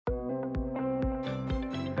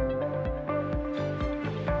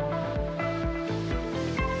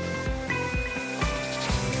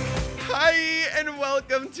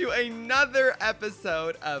welcome to another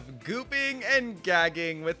episode of Gooping and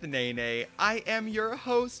Gagging with Nene. I am your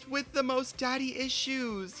host with the most daddy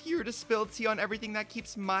issues, here to spill tea on everything that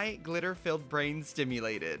keeps my glitter-filled brain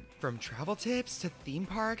stimulated. From travel tips to theme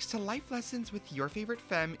parks to life lessons with your favorite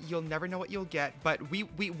femme, you'll never know what you'll get, but we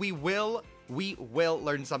will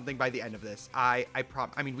learn something by the end of this. I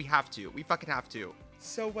promise. I mean, we have to. We fucking have to.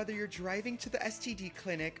 So whether you're driving to the STD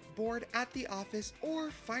clinic, bored at the office, or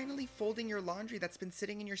finally folding your laundry that's been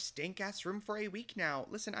sitting in your stank-ass room for a week now,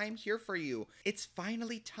 listen, I am here for you. It's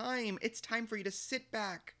finally time. It's time for you to sit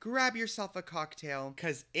back, grab yourself a cocktail,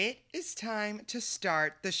 cause it is time to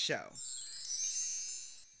start the show.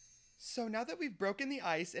 So now that we've broken the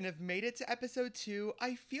ice and have made it to episode 2,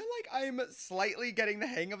 I feel like I'm slightly getting the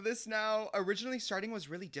hang of this now. Originally starting was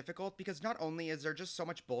really difficult because not only is there just so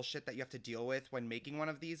much bullshit that you have to deal with when making one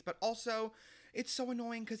of these, but also it's so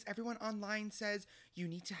annoying because everyone online says you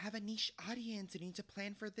need to have a niche audience and you need to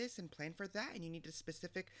plan for this and plan for that and you need a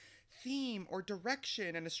specific theme or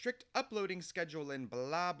direction and a strict uploading schedule and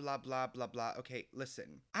blah, blah, blah, blah, blah. Okay,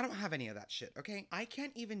 listen, I don't have any of that shit, okay? I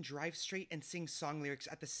can't even drive straight and sing song lyrics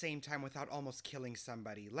at the same time without almost killing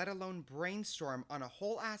somebody, let alone brainstorm on a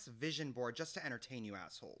whole ass vision board just to entertain you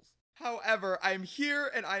assholes. However, I'm here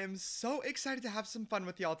and I am so excited to have some fun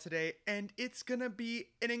with y'all today, and it's gonna be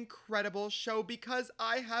an incredible show because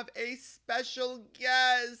I have a special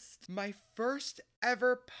guest. My first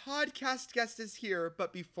ever podcast guest is here,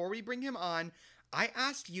 but before we bring him on, I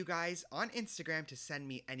asked you guys on Instagram to send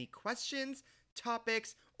me any questions,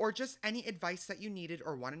 topics, or just any advice that you needed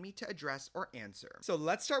or wanted me to address or answer. So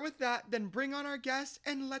let's start with that, then bring on our guest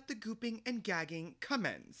and let the gooping and gagging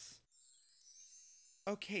commence.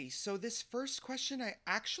 Okay, so this first question I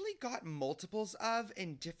actually got multiples of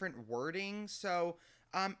in different wording, so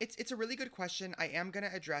it's a really good question. I am going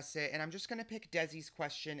to address it, and I'm just going to pick Desi's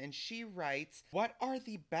question, and she writes, what are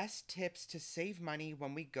the best tips to save money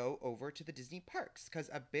when we go over to the Disney parks? Because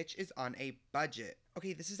a bitch is on a budget.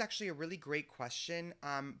 Okay, this is actually a really great question,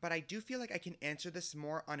 but I do feel like I can answer this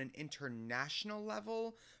more on an international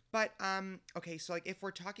level. But, okay, so, like, if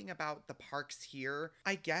we're talking about the parks here,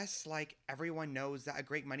 I guess, like, everyone knows that a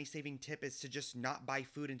great money-saving tip is to just not buy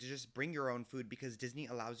food and to just bring your own food because Disney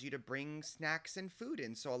allows you to bring snacks and food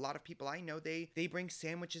in. So a lot of people I know, they bring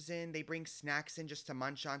sandwiches in, they bring snacks in just to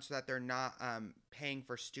munch on so that they're not, paying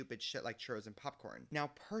for stupid shit like churros and popcorn.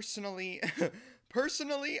 Now, personally,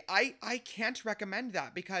 I can't recommend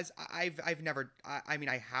that because I've never, I mean,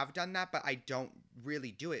 I have done that, but I don't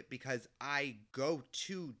really do it because I go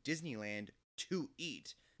to Disneyland to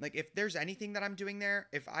eat. Like, if there's anything that I'm doing there,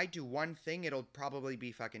 if I do one thing, it'll probably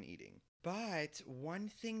be fucking eating. But one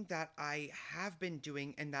thing that I have been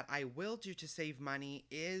doing and that I will do to save money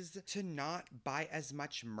is to not buy as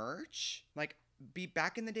much merch. Like,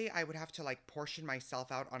 back in the day, I would have to, like, portion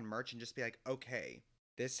myself out on merch and just be like, okay,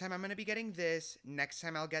 this time I'm going to be getting this, next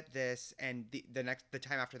time I'll get this, and the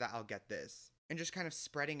time after that I'll get this. And just kind of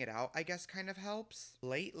spreading it out, I guess, kind of helps.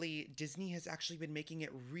 Lately, Disney has actually been making it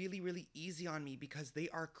really, really easy on me because they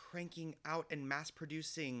are cranking out and mass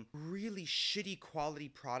producing really shitty quality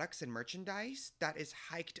products and merchandise that is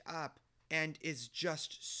hiked up and is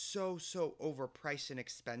just so overpriced and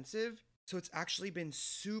expensive. So it's actually been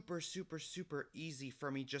super easy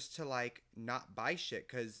for me just to, like, not buy shit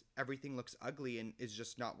because everything looks ugly and is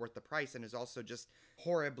just not worth the price and is also just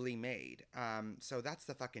horribly made. So that's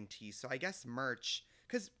the fucking tea. So I guess merch,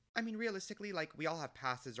 because, I mean, realistically, like, we all have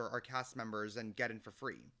passes or are cast members and get in for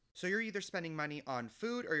free. So you're either spending money on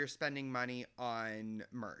food or you're spending money on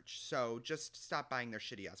merch. So just stop buying their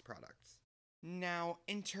shitty-ass products. Now,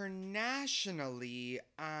 internationally,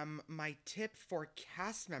 my tip for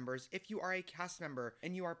cast members, if you are a cast member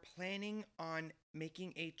and you are planning on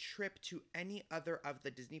making a trip to any other of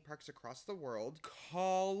the Disney parks across the world,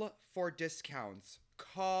 call for discounts.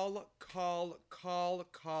 Call.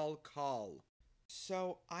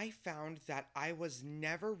 So I found that I was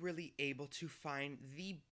never really able to find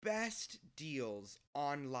the best deals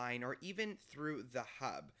online or even through the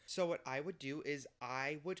hub. So what I would do is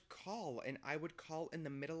I would call, and I would call in the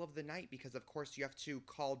middle of the night because of course you have to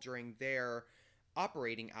call during their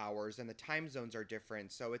operating hours and the time zones are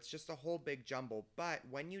different. So it's just a whole big jumble. But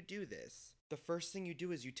when you do this, the first thing you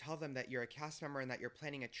do is you tell them that you're a cast member and that you're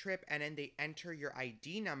planning a trip, and then they enter your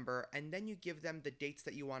ID number, and then you give them the dates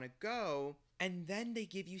that you want to go, and then they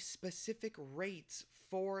give you specific rates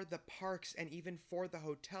for the parks and even for the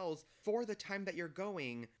hotels for the time that you're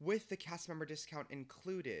going with the cast member discount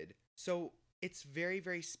included. So it's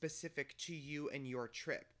very specific to you and your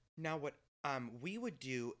trip. Now, what we would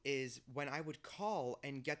do is when I would call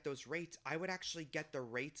and get those rates, I would actually get the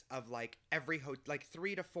rates of like like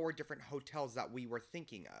 3 to 4 different hotels that we were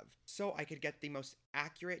thinking of. So I could get the most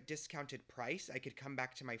accurate discounted price. I could come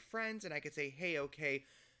back to my friends and I could say, hey, okay,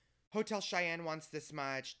 Hotel Cheyenne wants this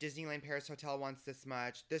much, Disneyland Paris Hotel wants this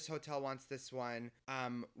much, this hotel wants this one.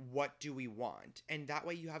 What do we want? And that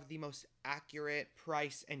way you have the most accurate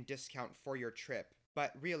price and discount for your trip.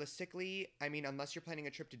 But realistically, I mean, unless you're planning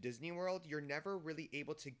a trip to Disney World, you're never really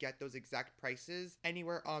able to get those exact prices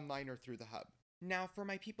anywhere online or through the hub. Now, for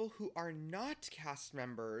my people who are not cast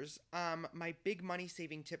members, my big money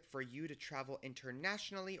saving tip for you to travel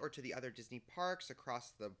internationally or to the other Disney parks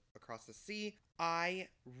across the sea, I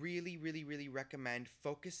really, really, really recommend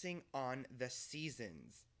focusing on the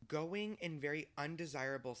seasons. Going in very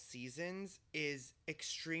undesirable seasons is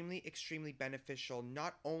extremely, extremely beneficial,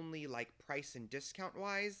 not only like price and discount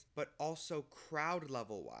wise, but also crowd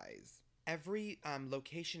level wise. Every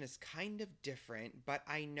location is kind of different, but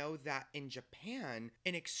I know that in Japan,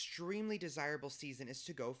 an extremely desirable season is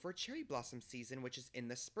to go for cherry blossom season, which is in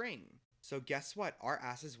the spring. So guess what? Our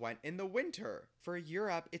asses went in the winter. For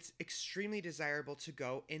Europe, it's extremely desirable to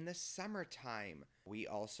go in the summertime. We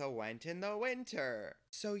also went in the winter.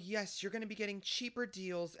 So yes, you're going to be getting cheaper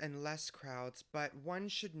deals and less crowds, but one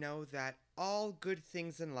should know that all good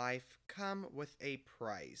things in life come with a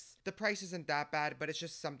price. The price isn't that bad, but it's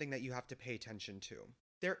just something that you have to pay attention to.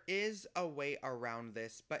 There is a way around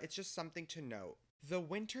this, but it's just something to note. The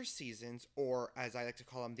winter seasons, or as I like to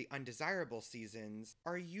call them, the undesirable seasons,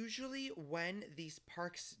 are usually when these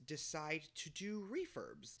parks decide to do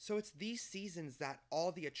refurbs. So it's these seasons that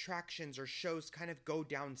all the attractions or shows kind of go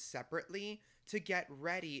down separately to get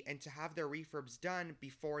ready and to have their refurbs done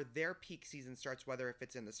before their peak season starts, whether if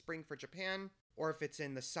it's in the spring for Japan or if it's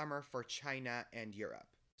in the summer for China and Europe.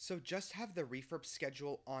 So just have the refurb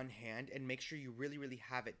schedule on hand and make sure you really, really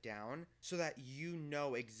have it down so that you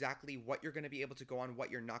know exactly what you're going to be able to go on, what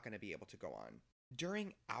you're not going to be able to go on.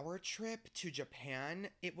 During our trip to Japan,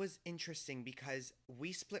 it was interesting because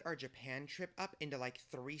we split our Japan trip up into like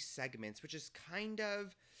 3 segments, which is kind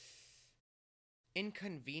of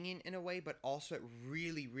inconvenient in a way, but also it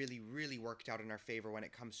really, really, really worked out in our favor when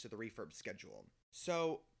it comes to the refurb schedule.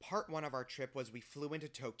 So part 1 of our trip was we flew into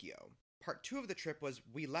Tokyo. Part 2 of the trip was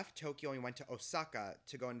we left Tokyo and we went to Osaka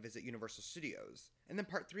to go and visit Universal Studios. And then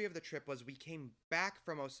part 3 of the trip was we came back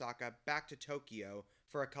from Osaka back to Tokyo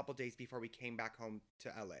for a couple days before we came back home to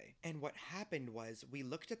LA. And what happened was we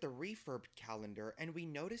looked at the refurb calendar and we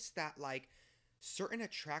noticed that like certain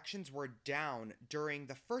attractions were down during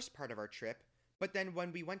the first part of our trip. But then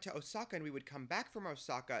when we went to Osaka and we would come back from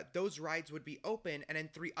Osaka, those rides would be open and then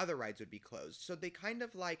 3 other rides would be closed. So they kind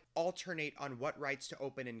of like alternate on what rides to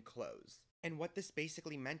open and close. And what this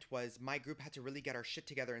basically meant was my group had to really get our shit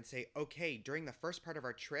together and say, okay, during the first part of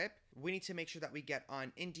our trip, we need to make sure that we get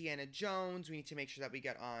on Indiana Jones, we need to make sure that we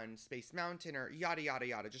get on Space Mountain or yada yada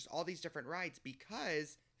yada, just all these different rides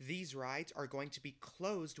because these rides are going to be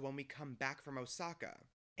closed when we come back from Osaka.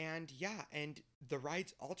 And yeah, and the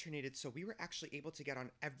rides alternated, so we were actually able to get on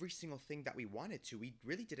every single thing that we wanted to. We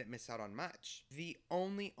really didn't miss out on much. The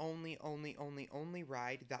only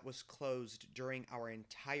ride that was closed during our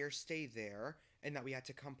entire stay there, and that we had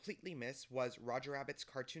to completely miss, was Roger Rabbit's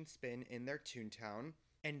Cartoon Spin in their Toontown.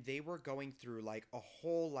 And they were going through like a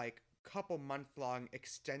whole like couple month-long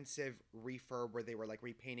extensive refurb where they were like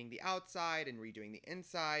repainting the outside and redoing the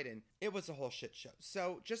inside, and it was a whole shit show.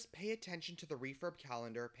 So just pay attention to the refurb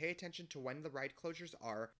calendar, pay attention to when the ride closures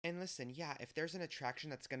are, and listen, yeah, if there's an attraction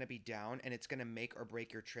that's going to be down and it's going to make or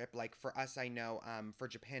break your trip, like for us, I know for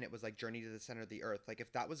Japan it was like Journey to the Center of the Earth. Like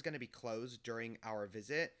if that was going to be closed during our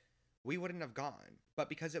visit, we wouldn't have gone. But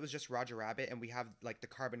because it was just Roger Rabbit and we have like the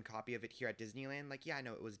carbon copy of it here at Disneyland, like yeah,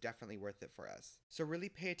 no, it was definitely worth it for us. So really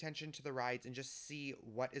pay attention to the rides and just see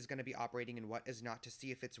what is going to be operating and what is not to see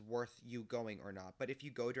if it's worth you going or not. But if you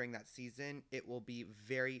go during that season, it will be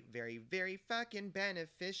very, very, very fucking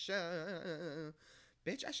beneficial.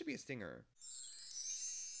 Bitch, I should be a singer.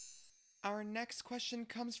 Our next question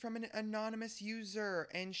comes from an anonymous user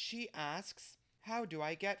and she asks, how do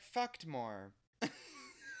I get fucked more?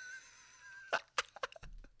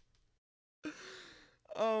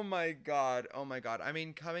 Oh my god. Oh my god. I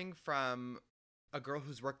mean, coming from a girl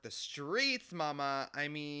who's worked the streets, mama, I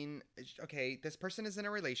mean, okay, this person is in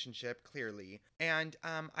a relationship, clearly. And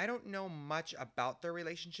I don't know much about their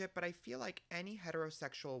relationship, but I feel like any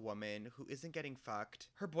heterosexual woman who isn't getting fucked,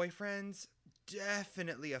 her boyfriend's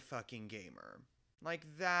definitely a fucking gamer. Like,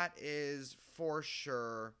 that is for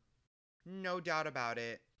sure. No doubt about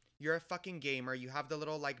it. You're a fucking gamer. You have the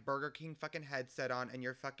little like Burger King fucking headset on and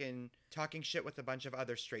you're fucking talking shit with a bunch of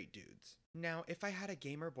other straight dudes. Now, if I had a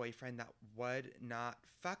gamer boyfriend that would not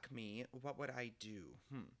fuck me, what would I do?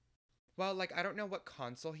 Well, like, I don't know what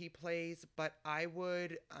console he plays, but I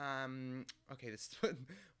would, okay, this is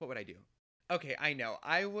what would I do? Okay, I know.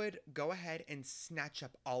 I would go ahead and snatch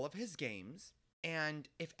up all of his games, and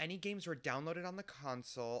if any games were downloaded on the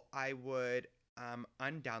console, I would,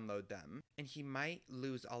 undownload them, and he might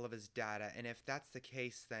lose all of his data, and if that's the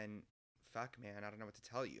case, then fuck, man, I don't know what to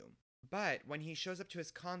tell you. But when he shows up to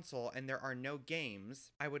his console and there are no games,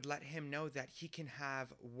 I would let him know that he can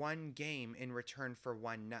have one game in return for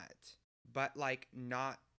one nut. But like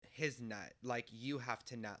not his nut. Like you have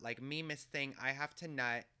to nut. Like me, Miss Thing, I have to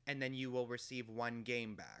nut and then you will receive one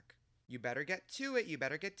game back. You better get to it. You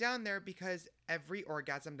better get down there because every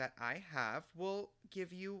orgasm that I have will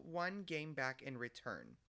give you one game back in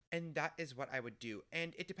return. And that is what I would do.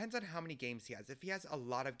 And it depends on how many games he has. If he has a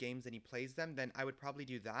lot of games and he plays them, then I would probably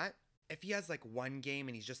do that. If he has like one game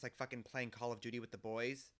and he's just like fucking playing Call of Duty with the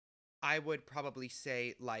boys, I would probably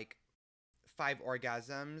say like 5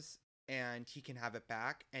 orgasms and he can have it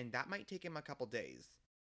back. And that might take him a couple days.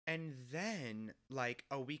 And then like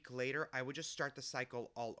a week later, I would just start the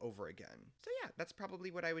cycle all over again. So yeah, that's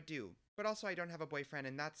probably what I would do. But also I don't have a boyfriend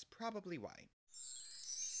and that's probably why.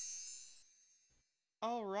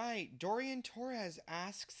 All right, Dorian Torres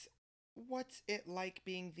asks, what's it like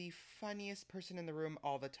being the funniest person in the room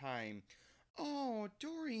all the time? Oh,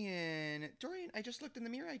 Dorian. Dorian, I just looked in the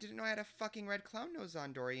mirror. I didn't know I had a fucking red clown nose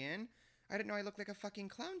on, Dorian. I didn't know I looked like a fucking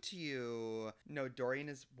clown to you. No, Dorian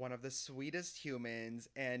is one of the sweetest humans,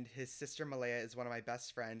 and his sister Malaya is one of my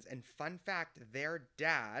best friends. And fun fact, their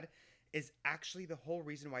dad is actually the whole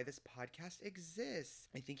reason why this podcast exists.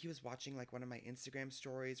 I think he was watching like one of my Instagram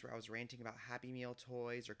stories where I was ranting about Happy Meal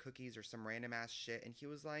toys or cookies or some random ass shit. And he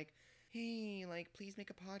was like, hey, like, please make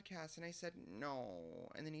a podcast. And I said,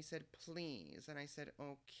 no. And then he said, please. And I said,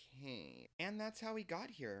 okay. And that's how we got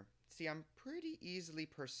here. See, I'm pretty easily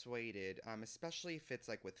persuaded, especially if it's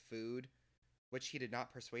like with food, which he did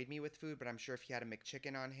not persuade me with food, but I'm sure if he had a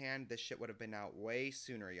McChicken on hand, this shit would have been out way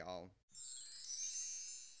sooner, y'all.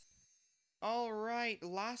 All right,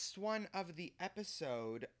 last one of the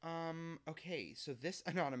episode. Okay, so this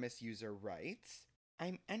anonymous user writes,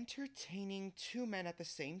 I'm entertaining 2 men at the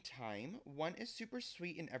same time. One is super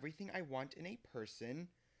sweet and everything I want in a person,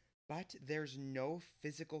 but there's no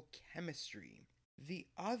physical chemistry. The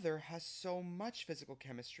other has so much physical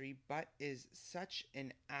chemistry, but is such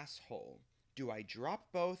an asshole. Do I drop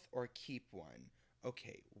both or keep one?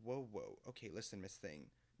 Okay, whoa. Okay, listen, Miss Thing.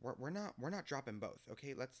 We're not dropping both.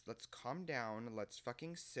 Okay, let's calm down. Let's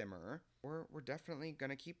fucking simmer. We're definitely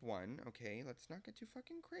gonna keep one. Okay, let's not get too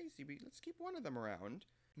fucking crazy. Let's keep one of them around.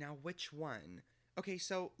 Now, which one? Okay,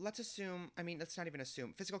 so let's assume. I mean, let's not even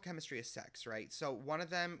assume. Physical chemistry is sex, right? So one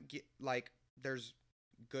of them, there's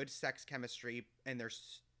good sex chemistry, and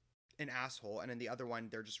there's an asshole, and then the other one,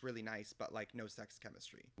 they're just really nice, but like no sex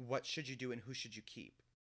chemistry. What should you do, and who should you keep?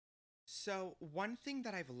 So, one thing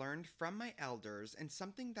that I've learned from my elders and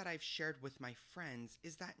something that I've shared with my friends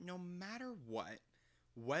is that no matter what,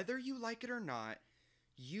 whether you like it or not,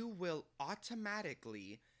 you will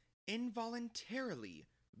automatically, involuntarily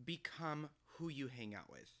become who you hang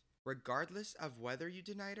out with. Regardless of whether you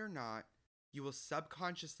deny it or not, you will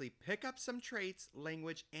subconsciously pick up some traits,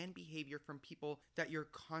 language, and behavior from people that you're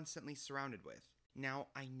constantly surrounded with. Now,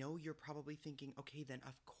 I know you're probably thinking, okay, then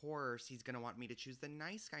of course he's gonna want me to choose the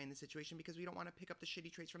nice guy in this situation because we don't want to pick up the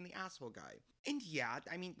shitty traits from the asshole guy. And yeah,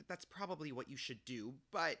 I mean, that's probably what you should do,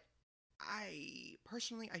 but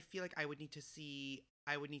personally, I feel like I would need to see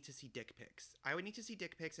dick pics. I would need to see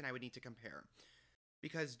dick pics and I would need to compare.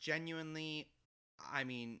 Because genuinely, I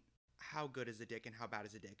mean, how good is a dick and how bad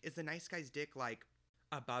is a dick? Is the nice guy's dick like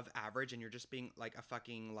above average and you're just being like a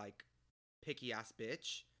fucking like picky ass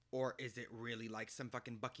bitch? Or is it really like some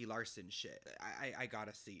fucking Bucky Larson shit? I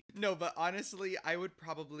gotta see. No, but honestly, I would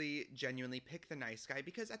probably genuinely pick the nice guy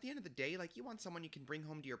because at the end of the day, like, you want someone you can bring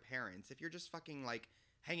home to your parents. If you're just fucking like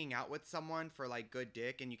hanging out with someone for like good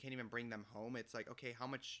dick and you can't even bring them home, it's like, okay, how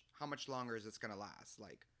much longer is this gonna last?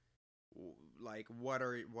 Like what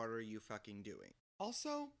are you fucking doing?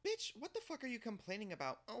 Also, bitch, what the fuck are you complaining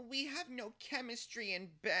about? Oh, we have no chemistry in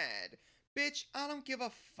bed. Bitch, I don't give a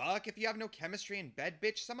fuck if you have no chemistry in bed,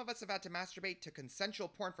 bitch. Some of us have had to masturbate to consensual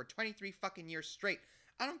porn for 23 fucking years straight.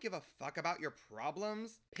 I don't give a fuck about your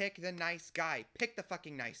problems. Pick the nice guy. Pick the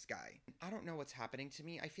fucking nice guy. I don't know what's happening to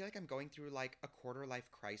me. I feel like I'm going through like a quarter life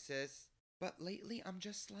crisis. But lately I'm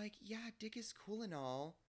just like, yeah, dick is cool and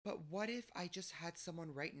all. But what if I just had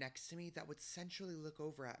someone right next to me that would sensually look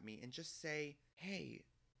over at me and just say, hey,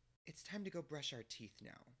 it's time to go brush our teeth now.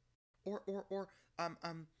 Or,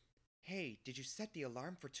 hey, did you set the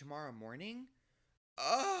alarm for tomorrow morning?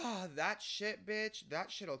 Oh, that shit, bitch. That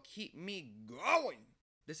shit'll keep me going.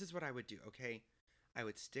 This is what I would do, okay? I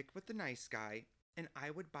would stick with the nice guy, and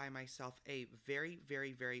I would buy myself a very,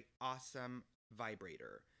 very, very awesome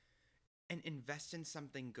vibrator and invest in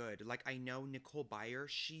something good. Like, I know Nicole Byer,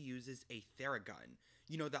 she uses a Theragun.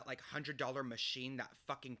 You know, that like $100 machine that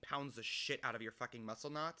fucking pounds the shit out of your fucking muscle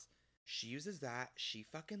knots? She uses that. She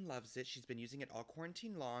fucking loves it. She's been using it all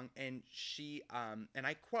quarantine long. And and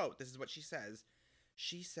I quote, this is what she says.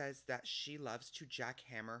 She says that she loves to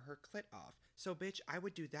jackhammer her clit off. So, bitch, I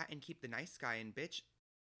would do that and keep the nice guy. And, bitch,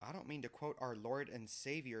 I don't mean to quote our Lord and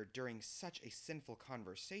Savior during such a sinful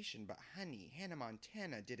conversation, but honey, Hannah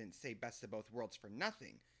Montana didn't say best of both worlds for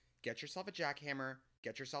nothing. Get yourself a jackhammer,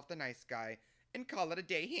 get yourself the nice guy, and call it a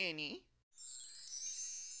day, Hanny.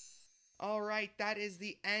 Alright, that is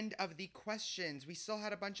the end of the questions. We still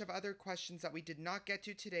had a bunch of other questions that we did not get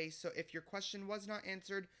to today, so if your question was not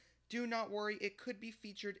answered, do not worry, it could be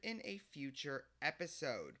featured in a future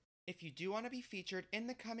episode. If you do want to be featured in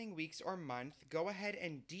the coming weeks or month, go ahead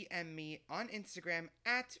and DM me on Instagram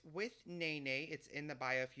at @withnene. It's in the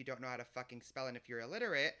bio if you don't know how to fucking spell and if you're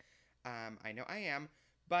illiterate. I know I am.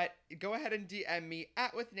 But go ahead and DM me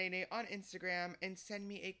at @withnene on Instagram and send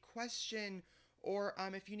me a question. Or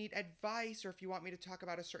if you need advice or if you want me to talk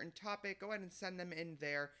about a certain topic, go ahead and send them in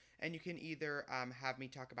there. And you can either have me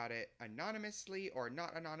talk about it anonymously or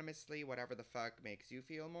not anonymously, whatever the fuck makes you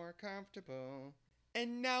feel more comfortable.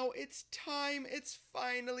 And now it's time, it's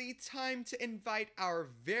finally time to invite our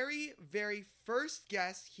very, very first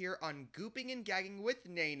guest here on Gooping and Gagging with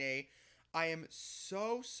Nene. I am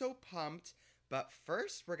so pumped, but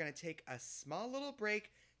first we're going to take a small little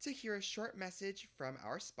break to hear a short message from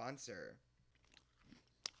our sponsor.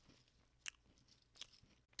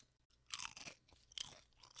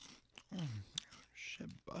 Shit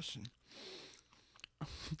bussin'.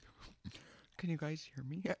 Can you guys hear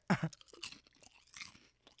me?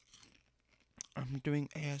 I'm doing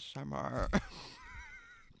ASMR.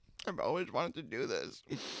 I've always wanted to do this.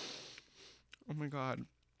 Oh my god.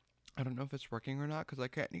 I don't know if it's working or not because I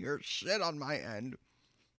can't hear shit on my end.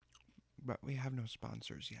 But we have no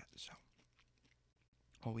sponsors yet, so.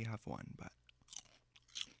 Well, we have one, but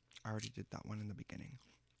I already did that one in the beginning.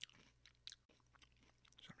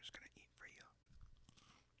 So I'm just gonna eat for you.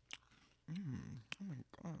 Oh my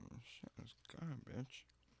god, this shit is good, bitch.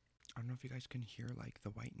 I don't know if you guys can hear, like,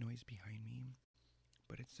 the white noise behind me,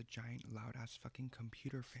 but it's the giant, loud-ass fucking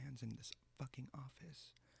computer fans in this fucking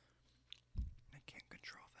office. I can't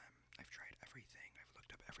control them. I've tried everything. I've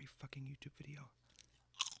looked up every fucking YouTube video.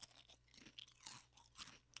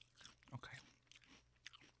 Okay.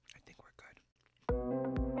 I think we're good.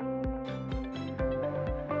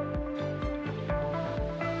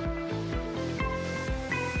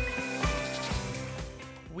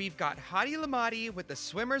 We've got Hadi Lamadi with the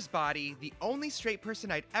swimmer's body, the only straight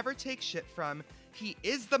person I'd ever take shit from. He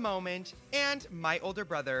is the moment, and my older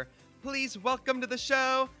brother. Please welcome to the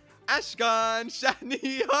show, Ashkan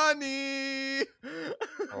Shahniani.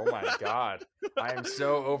 Oh my god. I am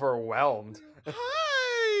so overwhelmed.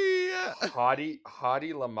 Hi. Hadi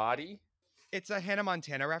Lamadi It's a Hannah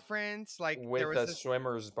Montana reference. Like there with was a this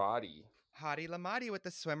swimmer's body. Hadi Lamadi with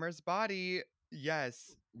the swimmer's body.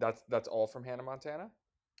 Yes. That's all from Hannah Montana?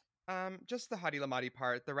 Just the Hadi Lamadi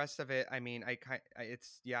part. The rest of it, I mean,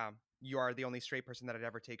 it's yeah. You are the only straight person that I'd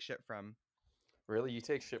ever take shit from. Really? You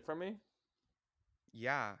take shit from me?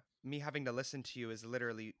 Yeah, me having to listen to you is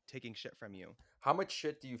literally taking shit from you. How much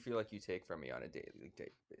shit do you feel like you take from me on a daily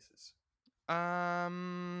basis?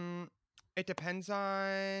 It depends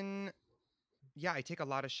on. Yeah, I take a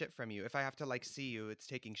lot of shit from you. If I have to like see you, it's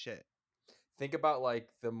taking shit. Think about like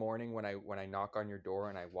the morning when I knock on your door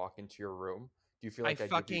and I walk into your room. Do you feel like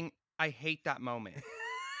I hate that moment.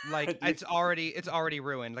 Like Do you- it's already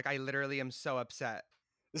ruined. Like I literally am so upset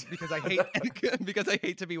because I hate because I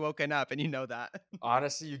hate to be woken up, and you know that.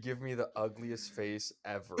 Honestly, you give me the ugliest face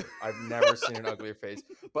ever. I've never seen an uglier face.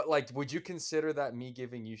 But like, would you consider that me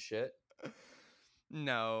giving you shit?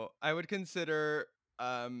 No, I would consider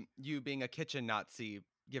you being a kitchen Nazi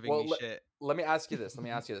giving Well, me shit. let me ask you this. Let me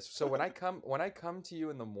ask you this. So when I come to you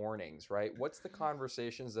in the mornings, right? What's the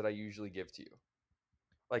conversations that I usually give to you?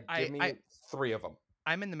 Like, give me 3 of them.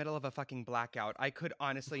 I'm in the middle of a fucking blackout. I could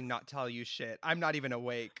honestly not tell you shit. I'm not even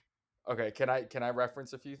awake. Okay, can I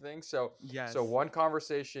reference a few things? So Yes. so one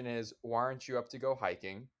conversation is, why aren't you up to go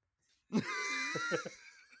hiking?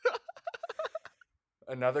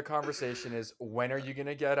 Another conversation is, when are you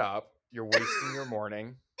gonna get up? You're wasting your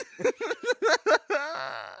morning.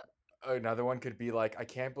 Another one could be like, I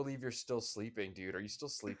can't believe you're still sleeping, dude. Are you still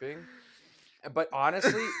sleeping? But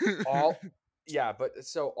honestly, all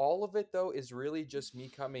of it though is really just me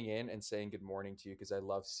coming in and saying good morning to you because I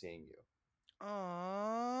love seeing you.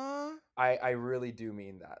 Aww. I really do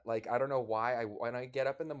mean that. Like, I don't know why. When I get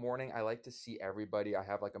up in the morning, I like to see everybody. I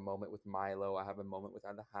have like a moment with Milo. I have a moment with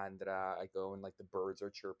Alejandra. I go and like the birds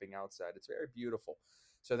are chirping outside. It's very beautiful.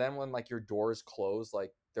 So then when like your doors close,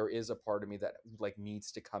 like there is a part of me that like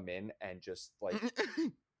needs to come in and just like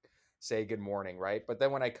say good morning, right? But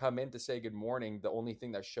then when I come in to say good morning, the only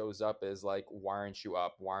thing that shows up is like, why aren't you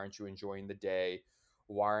up? Why aren't you enjoying the day?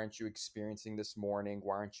 Why aren't you experiencing this morning?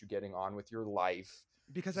 Why aren't you getting on with your life?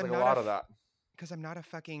 Because It's I'm like a not a lot of that. because I'm not a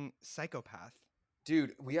fucking psychopath.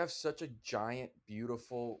 Dude, we have such a giant,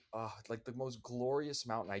 beautiful, like the most glorious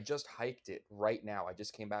mountain. I just hiked it right now. I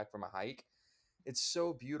just came back from a hike. It's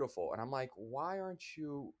so beautiful. And I'm like, why aren't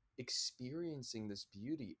you experiencing this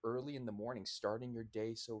beauty early in the morning, starting your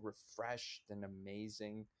day so refreshed and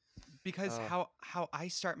amazing? Because Uh, how I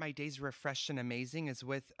start my days refreshed and amazing is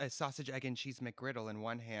with a sausage, egg, and cheese McGriddle in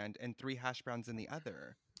one hand and 3 hash browns in the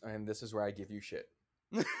other. and this is where I give you shit.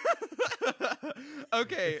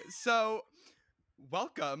 Okay, so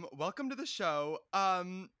welcome to the show.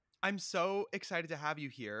 I'm so excited to have you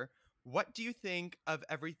here. What do you think of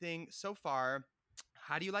everything so far?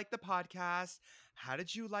 How do you like the podcast? How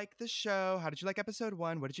did you like the show? How did you like episode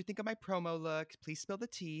 1? What did you think of my promo look? Please spill the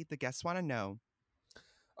tea. The guests want to know.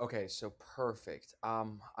 Okay, so perfect.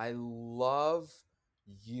 I love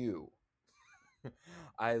you.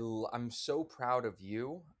 I'm so proud of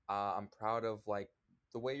you. I'm proud of like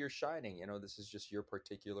the way you're shining. You know, this is just your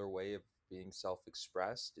particular way of being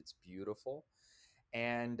self-expressed. It's beautiful.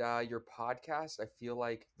 And your podcast, I feel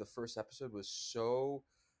like the first episode was so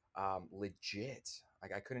legit.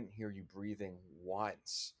 Like I couldn't hear you breathing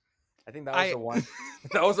once. I think that was I the one.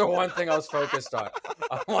 That was the one thing I was focused on.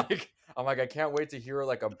 I'm like, I can't wait to hear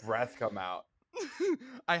like a breath come out.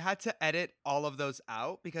 I had to edit all of those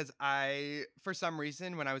out because for some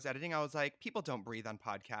reason when I was editing I was like people don't breathe on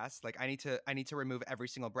podcasts. Like I need to remove every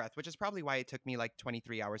single breath, which is probably why it took me like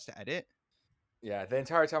 23 hours to edit. Yeah, the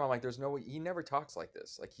entire time I'm like, there's no way he never talks like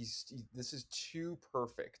this. Like this is too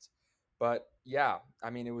perfect. But yeah, I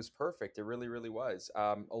mean, it was perfect. It really, really was.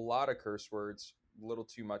 A lot of curse words, a little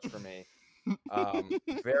too much for me.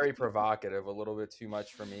 Very provocative, a little bit too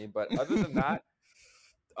much for me. But other than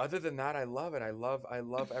that, I love it. I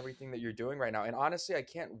love everything that you're doing right now. And honestly, I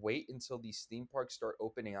can't wait until these theme parks start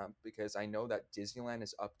opening up because I know that Disneyland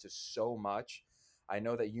is up to so much. I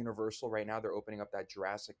know that Universal right now they're opening up that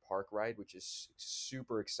Jurassic Park ride, which is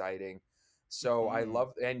super exciting. So I Mhm.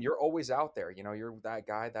 love, and you're always out there. You know, you're that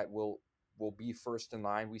guy that will be first in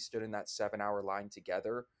line. We stood in that 7 hour line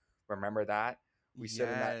together. Remember that? We stood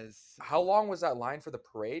in that. Yes. How long was that line for the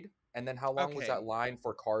parade? And then how long was Okay. that line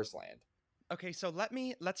for Cars Land? Okay, so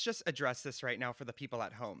let's just address this right now for the people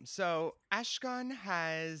at home. So Ashkan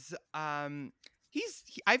has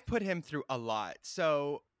I've put him through a lot.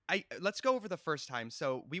 So I let's go over the first time.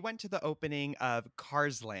 So we went to the opening of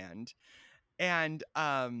Cars Land, and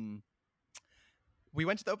we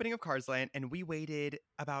went to the opening of Cars Land and we waited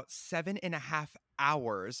about 7.5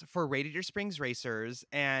 hours for Radiator Springs Racers.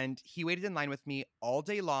 And he waited in line with me all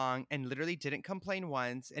day long and literally didn't complain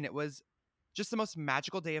once. And it was just the most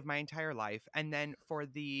magical day of my entire life. And then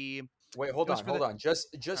Wait, it was for hold the, on.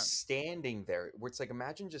 Just uh, standing there, where it's like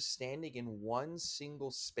imagine just standing in one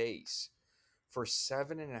single space for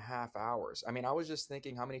 7.5 hours. I mean, I was just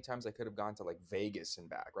thinking how many times I could have gone to like Vegas and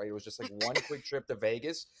back, right? It was just like one quick trip to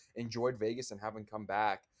Vegas, enjoyed Vegas and haven't come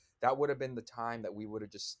back. That would have been the time that we would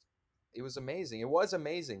have just it was amazing. It was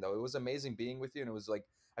amazing though. It was amazing being with you and it was like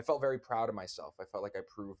I felt very proud of myself. I felt like I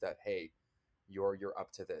proved that hey, you're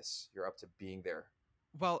up to this. You're up to being there.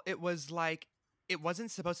 well, it was like, it wasn't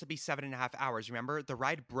supposed to be 7.5 hours. Remember, the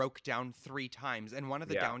ride broke down 3 times, and one of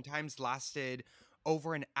the Yeah. downtimes lasted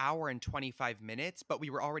over an hour and 25 minutes, but we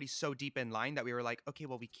were already so deep in line that we were like, okay,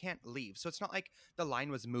 well, we can't leave. So it's not like the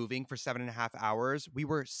line was moving for 7.5 hours. We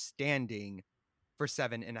were standing for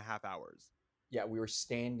 7.5 hours. Yeah, we were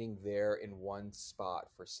standing there in one spot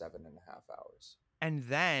for 7.5 hours. And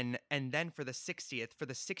then for the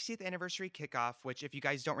 60th anniversary kickoff, which if you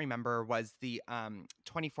guys don't remember was the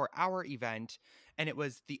 24-hour event, and it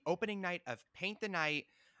was the opening night of Paint the Night.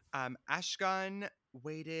 Ashgun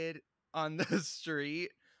waited on the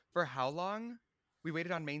street for how long? We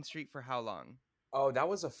waited on Main Street for how long? Oh, that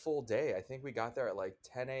was a full day. I think we got there at like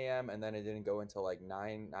 10 a.m. and then it didn't go until like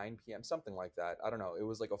 9 p.m. something like that. I don't know. It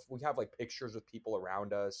was like we have like pictures with people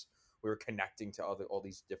around us. We were connecting to all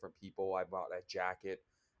these different people. I bought a jacket.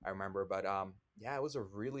 I remember. But yeah, it was a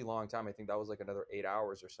really long time. I think that was like another 8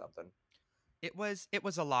 hours or something. It was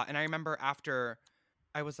a lot. And I remember after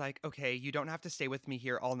I was like, okay, you don't have to stay with me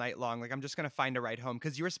here all night long. Like, I'm just gonna find a ride home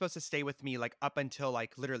because you were supposed to stay with me like up until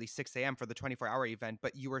like literally 6 a.m. for the 24-hour event.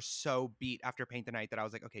 But you were so beat after Paint the Night that I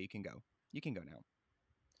was like, okay, you can go. You can go now.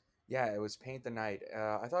 Yeah, it was Paint the Night.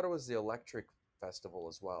 I thought it was the Electric Festival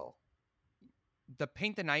as well. The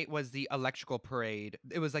Paint the Night was the electrical parade.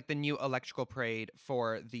 It was like the new electrical parade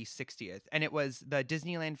for the 60th. And it was the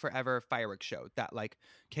Disneyland Forever fireworks show that like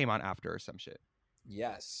came on after or some shit.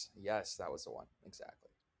 Yes, yes, that was the one. Exactly.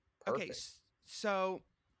 Okay, Perfect. so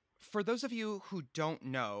for those of you who don't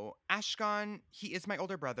know, Ashkan, he is my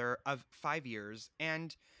older brother of 5 years.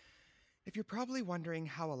 And if you're probably wondering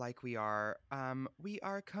how alike we are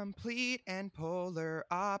complete and polar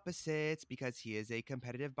opposites because he is a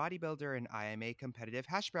competitive bodybuilder and I am a competitive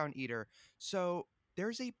hash brown eater. So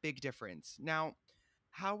there's a big difference. Now,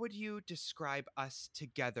 how would you describe us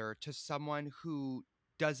together to someone who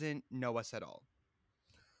doesn't know us at all?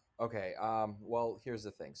 Okay, well, here's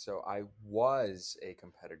the thing. So I was a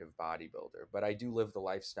competitive bodybuilder, but I do live the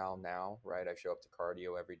lifestyle now, right? I show up to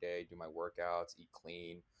cardio every day, do my workouts, eat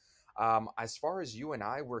clean. As far as you and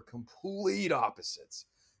I, we're complete opposites.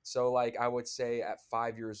 So, like, I would say at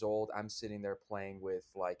 5 years old, I'm sitting there playing with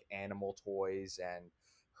like animal toys and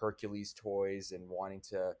Hercules toys and wanting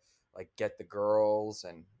to like get the girls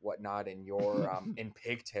and whatnot, and you're in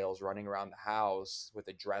pigtails running around the house with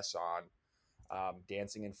a dress on,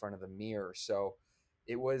 dancing in front of the mirror. So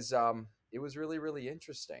it was really really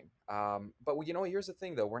interesting. But you know, here's the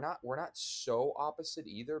thing though, we're not so opposite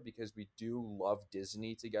either because we do love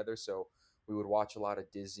Disney together. So we would watch a lot of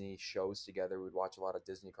Disney shows together. We'd watch a lot of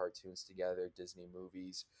Disney cartoons together, Disney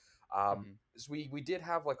movies. Mhm. So we did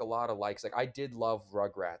have like a lot of likes. Like I did love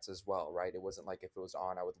Rugrats as well, right? It wasn't like if it was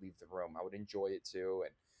on, I would leave the room. I would enjoy it too.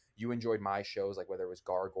 And you enjoyed my shows, like whether it was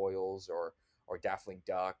Gargoyles or Daffling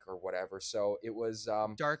Duck or whatever. So it was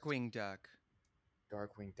Darkwing Duck.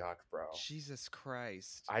 Darkwing Duck, bro. Jesus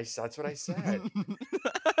Christ. That's what I said.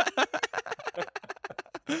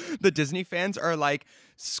 The Disney fans are like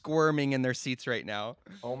squirming in their seats right now.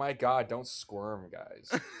 Oh my god, don't squirm, guys.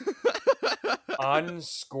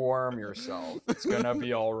 Unsquirm yourself. It's gonna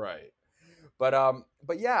be all right. But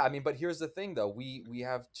yeah, I mean, but here's the thing though. We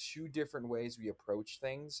have two different ways we approach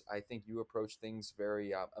things. I think you approach things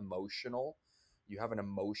very emotional. You have an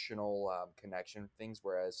emotional connection with things,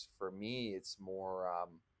 whereas for me, it's more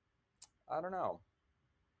I don't know.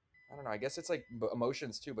 I don't know. I guess it's like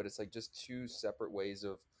emotions too, but it's like just two separate ways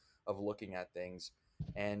of looking at things.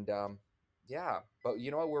 And yeah, but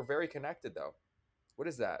you know what? We're very connected though. What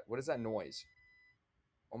is that? What is that noise?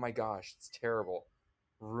 Oh my gosh, it's terrible.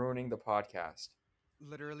 Ruining the podcast.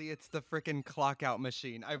 Literally, it's the freaking clock out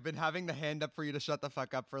machine. I've been having the hand up for you to shut the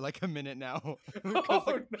fuck up for like a minute now. Because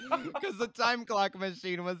Oh no. the time clock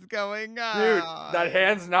machine was going Dude, on. that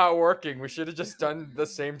hand's not working. We should have just done the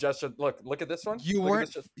same gesture. Look at this one. Look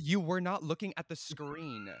at this. You were not looking at the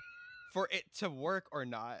screen for it to work or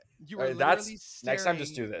not. You All were right, that's literally next time.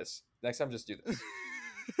 Just staring. do this. Next time, just do this.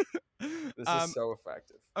 This is um so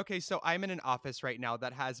effective. okay, so I'm in an office right now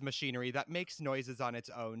that has machinery that makes noises on its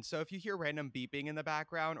own. So if you hear random beeping in the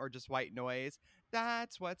background or just white noise,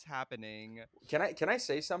 that's what's happening. Can I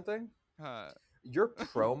say something? Huh. Your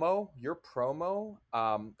promo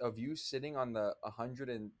of you sitting on the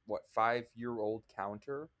 105-year old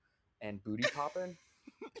counter and booty popping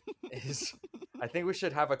is, I think we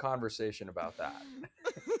should have a conversation about that.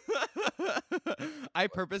 I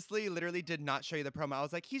purposely literally did not show you the promo. I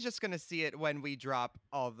was like, he's just gonna see it when we drop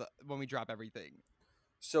everything.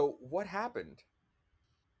 So what happened?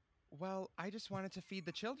 Well, I just wanted to feed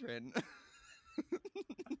the children.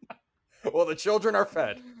 Well, the children are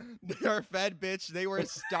fed. They are fed, bitch. They were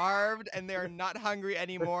starved and they are not hungry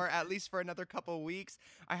anymore, at least for another couple weeks.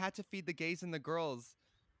 I had to feed the gays and the girls.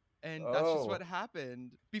 And that's just what Oh,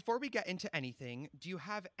 happened. Before we get into anything, do you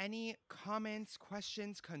have any comments,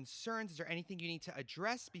 questions, concerns? Is there anything you need to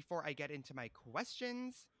address before I get into my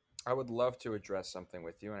questions? I would love to address something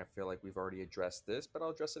with you, and I feel like we've already addressed this, but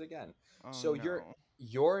I'll address it again. Oh So no.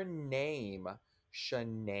 your name,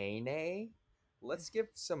 Shanae. Let's give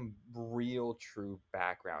some real true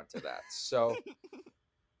background to that.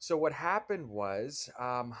 So what happened was,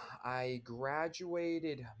 I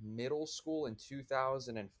graduated middle school in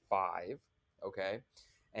 2005. Okay,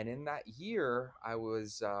 and in that year, I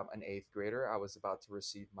was an eighth grader. I was about to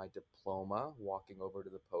receive my diploma, walking over to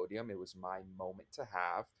the podium. It was my moment to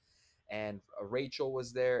have. And Rachel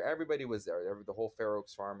was there. Everybody was there. The whole Fair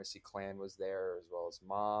Oaks Pharmacy clan was there, as well as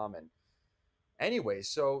mom. Anyway,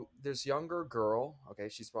 so this younger girl, okay,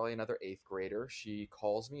 she's probably another eighth grader. She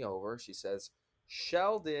calls me over. She says,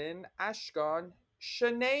 Sheldon, Ashkan,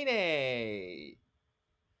 Shanae.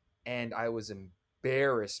 And I was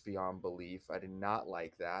embarrassed beyond belief. I did not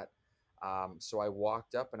like that. So I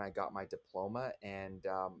walked up and I got my diploma. And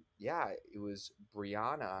yeah, it was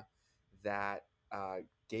Brianna that uh,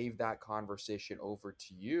 gave that conversation over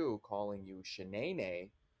to you, calling you Shanae.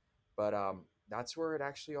 But that's where it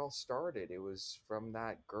actually all started. It was from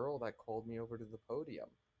that girl that called me over to the podium,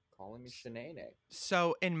 calling me Shanae.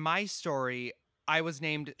 So in my story, I was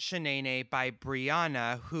named Shanae by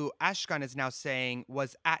Brianna, who Ashkan is now saying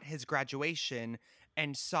was at his graduation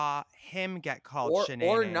and saw him get called Or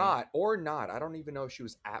Shanae. not, or not. I don't even know if she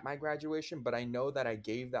was at my graduation, but I know that I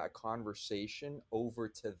gave that conversation over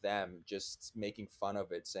to them, just making fun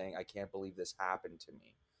of it, saying, I can't believe this happened to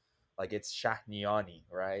me. Like it's Shahniani,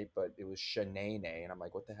 right? But it was Shanae, and I'm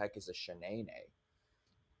like, what the heck is a Shanae?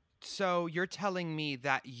 So you're telling me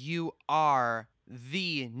that you are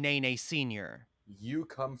the Nene Senior. You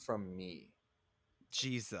come from me,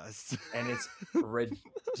 Jesus. and it's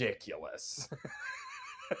ridiculous.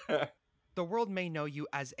 The world may know you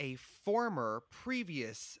as a former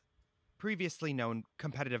previously known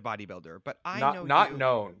competitive bodybuilder, but I know Not you.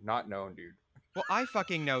 known, not known, dude. Well, I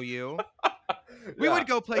fucking know you. We Yeah. would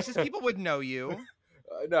go places, people would know you.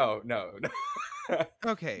 No, no, no.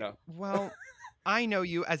 Okay, No. well, I know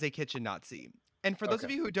you as a kitchen Nazi. And for those Okay.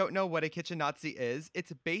 of you who don't know what a kitchen Nazi is,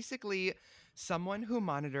 it's basically someone who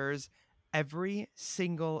monitors every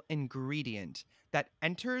single ingredient that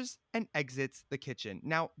enters and exits the kitchen.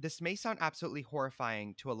 Now, this may sound absolutely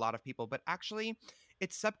horrifying to a lot of people, but actually,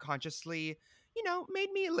 it subconsciously,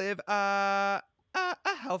 made me live a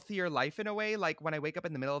healthier life in a way. Like when I wake up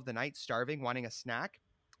in the middle of the night starving, wanting a snack,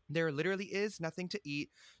 there literally is nothing to eat.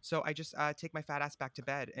 So I just take my fat ass back to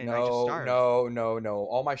bed and I just No, starve. no, no, no.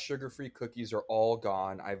 All my sugar-free cookies are all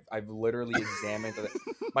gone. I've literally examined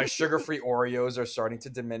my sugar-free Oreos are starting to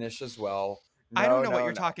diminish as well. I don't No, know what no,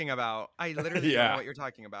 you're no. talking about. I literally don't know Yeah. what you're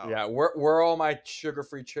talking about. Yeah, where are all my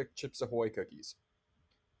sugar-free Chips Ahoy cookies?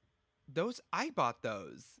 Those, I bought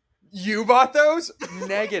those. You bought those?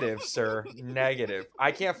 Negative, sir. Negative.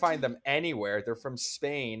 I can't find them anywhere. They're from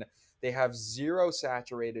Spain. They have zero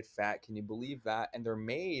saturated fat. Can you believe that? And they're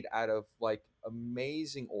made out of like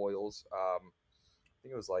amazing oils. I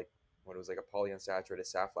think it was like when it was like a polyunsaturated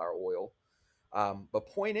safflower oil. But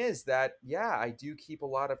point is that yeah, I do keep a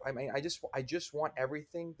lot of. I mean, I just want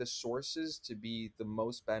everything, the sources, to be the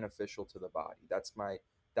most beneficial to the body. That's my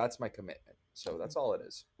commitment. So that's all it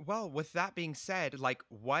is. Well, with that being said, like,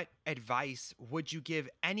 what advice would you give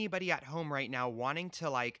anybody at home right now wanting to,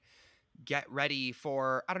 like, get ready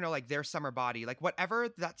for, I don't know, like their summer body, like whatever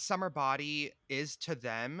that summer body is to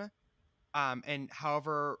them, and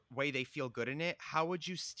however way they feel good in it, how would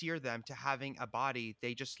you steer them to having a body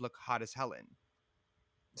they just look hot as hell in?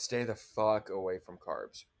 Stay the fuck away from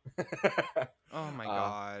carbs. Oh my uh,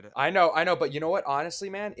 God. I know, but you know what? Honestly,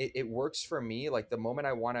 man, it works for me. Like the moment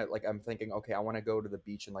I want to, like, I'm thinking, okay, I want to go to the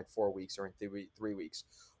beach in like 4 weeks or in 3 weeks.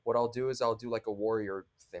 What I'll do is I'll do like a warrior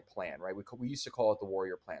plan, right? We used to call it the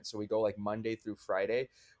warrior plan. So we go like Monday through Friday.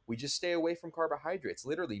 We just stay away from carbohydrates.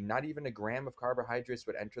 Literally, not even a gram of carbohydrates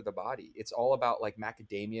would enter the body. It's all about like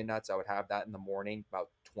macadamia nuts. I would have that in the morning, about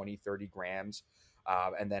 20-30 grams,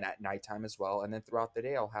 and then at nighttime as well. And then throughout the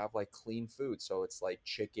day, I'll have like clean food. So it's like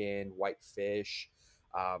chicken, white fish,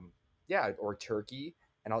 um, yeah, or turkey.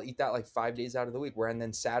 And I'll eat that like 5 days out of the week. Where and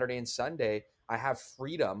then Saturday and Sunday, I have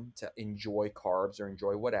freedom to enjoy carbs or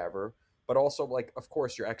enjoy whatever. But also, like, of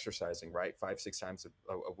course, you're exercising, right? 5-6 times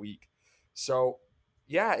a week. So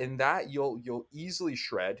yeah, in that you'll easily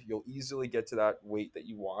shred. You'll easily get to that weight that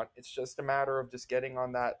you want. It's just a matter of just getting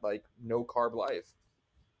on that like no carb life.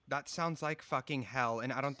 That sounds like fucking hell,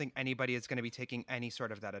 and I don't think anybody is going to be taking any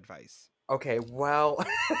sort of that advice. Okay, well,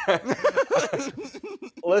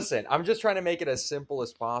 listen, I'm just trying to make it as simple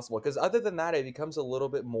as possible because other than that, it becomes a little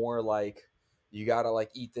bit more like you gotta like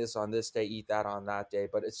eat this on this day, eat that on that day.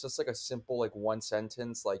 But it's just like a simple like one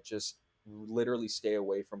sentence, like just literally stay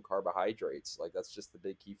away from carbohydrates. Like that's just the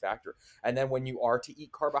big key factor. And then when you are to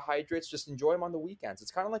eat carbohydrates, just enjoy them on the weekends.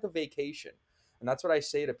 It's kind of like a vacation. And that's what I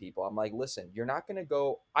say to people. I'm like, listen, you're not going to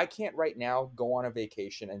go, I can't right now go on a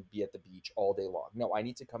vacation and be at the beach all day long. No, I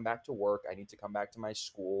need to come back to work. I need to come back to my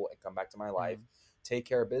school and come back to my life, Mhm. take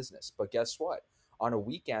care of business. But guess what? On a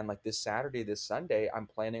weekend like this Saturday, this Sunday, I'm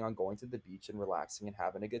planning on going to the beach and relaxing and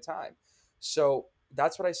having a good time. So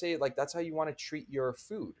that's what I say. Like, that's how you want to treat your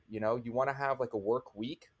food. You know, you want to have like a work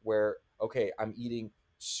week where, okay, I'm eating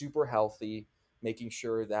super healthy. making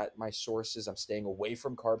sure that my sources, I'm staying away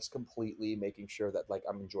from carbs completely, making sure that like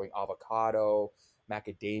I'm enjoying avocado,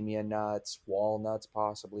 macadamia nuts, walnuts,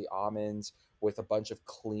 possibly almonds, with a bunch of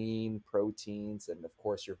clean proteins, and of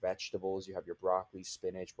course your vegetables. You have your broccoli,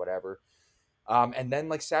 spinach, whatever. And then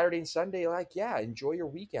like Saturday and Sunday, like, yeah, enjoy your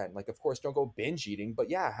weekend. Like, of course, don't go binge eating, but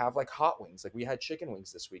yeah, have like hot wings. Like we had chicken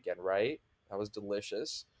wings this weekend, right? That was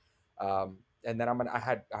delicious. And then I'm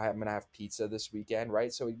gonna have pizza this weekend,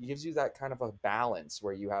 right? So it gives you that kind of a balance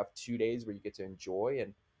where you have 2 days where you get to enjoy,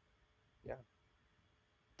 and yeah.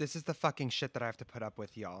 This is the fucking shit that I have to put up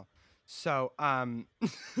with, y'all. So,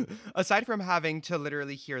 aside from having to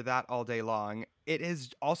literally hear that all day long, it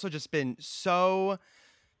has also just been so.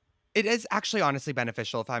 It is actually honestly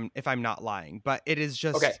beneficial if I'm not lying, but it is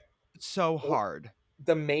Okay. just so Well, hard.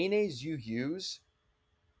 the mayonnaise you use,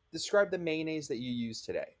 describe the mayonnaise that you use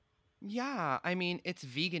today. Yeah, I mean, it's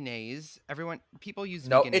veganese. People use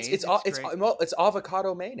No, veganese. It's it's great. well, it's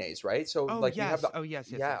avocado mayonnaise, right? So Oh like we have yes. the Oh yes.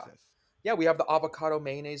 Yes. Yes. yeah. Yes. Yeah, we have the avocado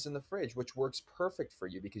mayonnaise in the fridge, which works perfect for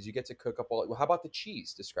you because you get to cook up all. Well, how about the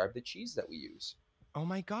cheese? Describe the cheese that we use. Oh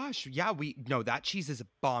my gosh. Yeah, we no, that cheese is a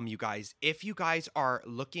bomb, you guys. If you guys are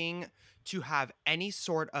looking to have any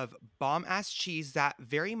sort of bomb ass cheese that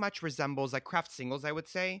very much resembles like Kraft singles, I would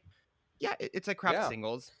say. Yeah, it's like Kraft Yeah,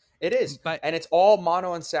 singles. it is, But and it's all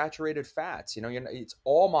monounsaturated fats. It's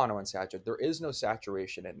all monounsaturated. There is no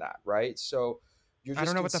saturation in that, right? So you're I don't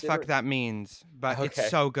just know what the fuck considering. that means, but it's Okay.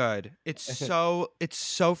 so good. It's so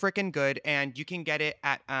freaking good, and you can get it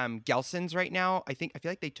at Gelson's right now. I feel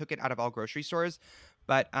like they took it out of all grocery stores,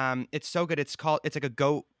 but it's so good. It's called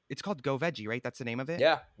Go Veggie, right? That's the name of it.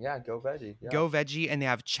 Yeah, yeah, go veggie. Yeah. Go Veggie, and they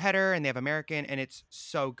have cheddar and they have American, and it's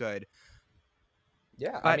so good.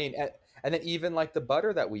 Yeah, I But mean, and then even like the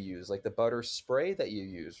butter that we use, like the butter spray that you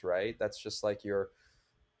use, right? That's just like your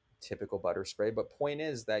typical butter spray. But point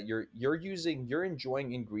is that you're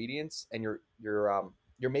enjoying ingredients, and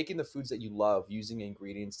you're making the foods that you love using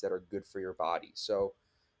ingredients that are good for your body. So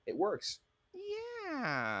it works.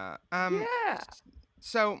 yeah, Yeah.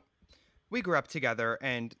 so we grew up together,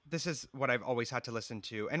 and this is what I've always had to listen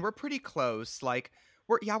to, and we're pretty close. Like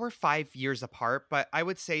we're 5 years apart, but I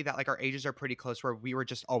would say that like our ages are pretty close, where we were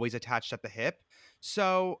just always attached at the hip.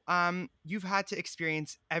 So you've had to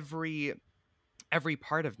experience every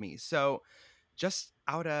part of me. So just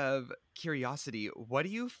out of curiosity, what do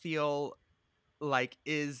you feel like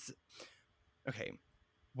is okay?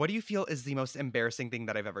 What do you feel is the most embarrassing thing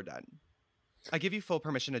that I've ever done? I give you full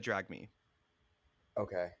permission to drag me.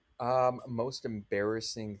 Okay. Most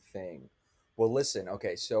embarrassing thing. Well, listen.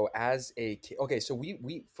 Okay, so as a kid, okay, so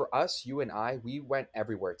we for us, you and I, we went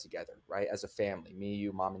everywhere together, right? As a family, me,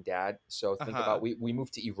 you, mom, and dad. So Uh think about huh. we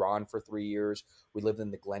moved to Iran for 3 years. We lived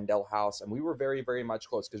in the Glendale house, and we were very very much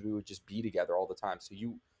close because we would just be together all the time. So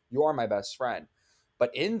you are my best friend,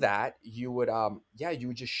 but in that you would yeah, you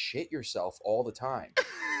would just shit yourself all the time.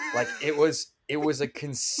 Like it was a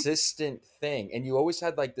consistent thing, and you always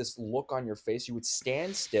had like this look on your face. You would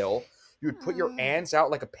stand still, you would put your hands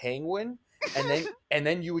out like a penguin, and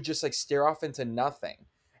then you would just like stare off into nothing.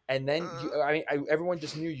 And then everyone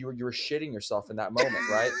just knew you were shitting yourself in that moment,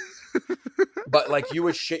 right? But like you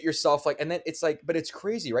would shit yourself, like, and then it's like, but it's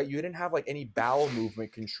crazy, right? You didn't have like any bowel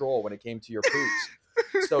movement control when it came to your poops.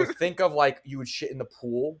 So think of like you would shit in the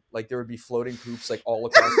pool, like there would be floating poops like all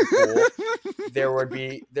across the pool. There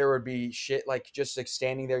would be shit like just like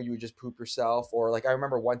standing there, you would just poop yourself. Or like I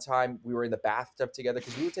remember one time we were in the bathtub together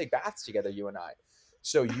because we would take baths together, you and I.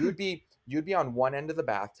 So you'd be on one end of the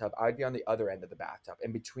bathtub, I'd be on the other end of the bathtub,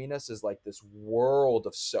 and between us is like this world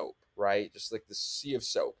of soap, right? Just like this sea of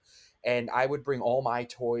soap. And I would bring all my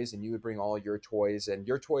toys, and you would bring all your toys, and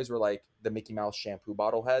your toys were like the Mickey Mouse shampoo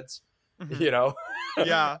bottle heads, Mhm. you know.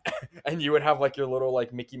 Yeah. And you would have like your little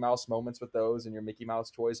like Mickey Mouse moments with those and your Mickey Mouse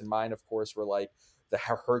toys, and mine of course were like the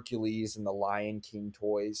Hercules and the Lion King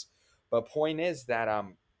toys. But point is that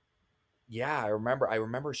yeah, I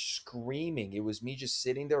remember screaming. It was me just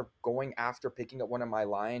sitting there going after picking up one of my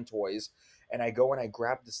lion toys, and I go and I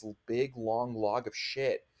grab this big long log of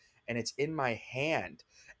shit, and it's in my hand,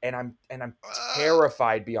 and I'm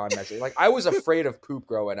terrified beyond measure. Like I was afraid of poop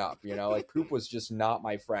growing up, like poop was just not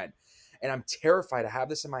my friend. And I'm terrified. I have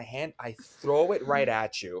this in my hand. I throw it right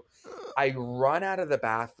at you. I run out of the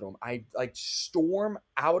bathroom. I like storm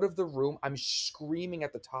out of the room. I'm screaming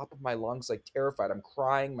at the top of my lungs, like terrified. I'm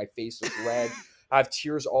crying. My face is red. I have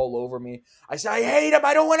tears all over me. I say, I hate him.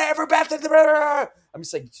 I don't want to ever bath in the. I'm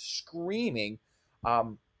just like screaming.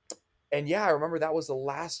 Um, and yeah, I remember that was the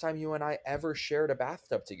last time you and I ever shared a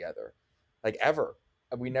bathtub together, like ever.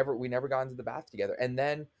 We never got into the bath together. And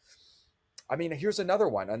then, I mean, here's another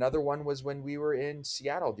one. Another one was when we were in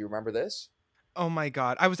Seattle. Do you remember this? Oh my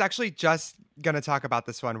god. I was actually just gonna talk about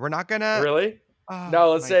this one. We're not gonna. Really? Oh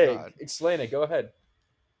No, let's my say god. explain it. Go ahead.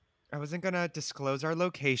 I wasn't gonna disclose our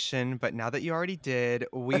location, but now that you already did,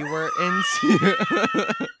 we were in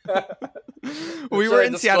we were Sure,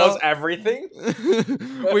 in disclose Seattle. everything.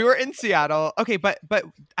 We were in Seattle. Okay, but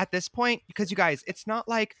at this point, because you guys, it's not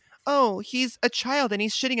like, oh, he's a child and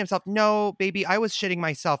he's shitting himself. No, baby, I was shitting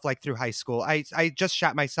myself like through high school. I just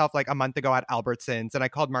shat myself like a month ago at Albertsons, and I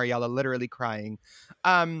called Mariella literally crying.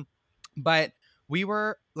 Um, but we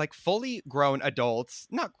were like fully grown adults,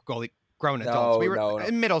 not fully grown adults. No, We were no, no.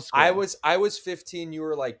 in middle I school. was I was 15. You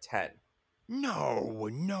were like 10. No,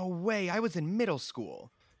 no way. I was in middle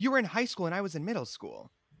school. You were in high school and I was in middle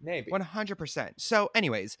school. Maybe. 100%. So,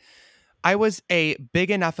 anyways, I was big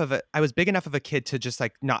enough of a kid to just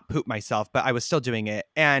like not poop myself, but I was still doing it.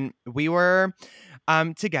 And we were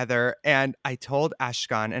together and I told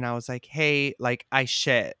Ashkan and I was like, "Hey, like I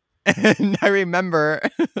shit." And I remember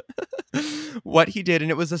what he did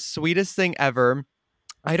and it was the sweetest thing ever.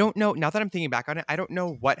 I don't know, now that I'm thinking back on it, I don't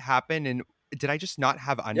know what happened and did I just not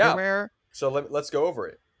have Yeah. underwear? So let's go over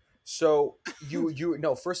it. So you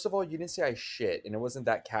no, first of all, you didn't say I shit, and it wasn't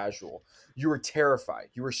that casual. You were terrified.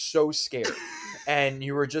 You were so scared, and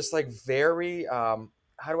you were just like very how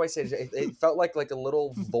do I say it? It felt like a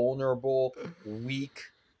little vulnerable, weak,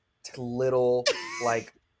 little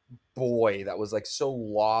like boy that was like so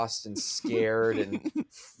lost and scared and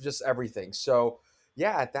just everything. So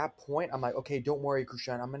yeah, at that point, I'm like, okay, don't worry,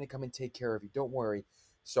 Krishan, I'm gonna come and take care of you. Don't worry.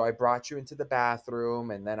 So I brought you into the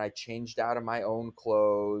bathroom, and then I changed out of my own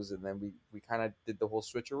clothes, and then we kind of did the whole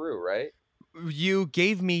switcheroo, right? You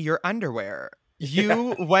gave me your underwear.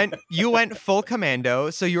 Yeah, You went full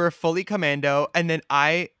commando, so you were fully commando, and then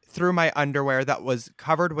I threw my underwear that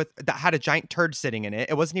had a giant turd sitting in it.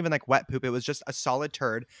 It wasn't even like wet poop, it was just a solid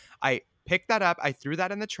turd. I picked that up, I threw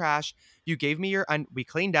that in the trash. You gave me we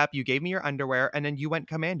cleaned up, you gave me your underwear, and then you went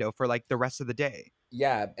commando for like the rest of the day.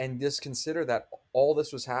 yeah, and just consider that all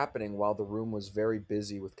this was happening while the room was very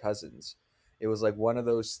busy with cousins. It was like one of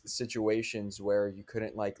those situations where you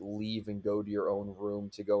couldn't like leave and go to your own room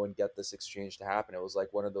to go and get this exchange to happen. It was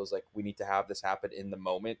like one of those like we need to have this happen in the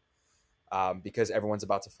moment because everyone's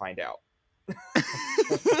about to find out.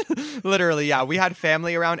 Literally, yeah. We had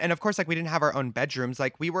family around, and of course, like we didn't have our own bedrooms.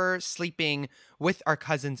 Like we were sleeping with our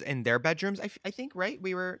cousins in their bedrooms. I think, right?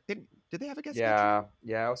 We were. Did they have a guest bedroom? Yeah,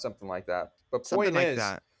 yeah, it was something like that. But Something like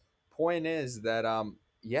that. point is that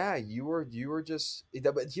yeah, you were just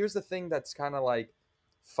but here's the thing that's kind of like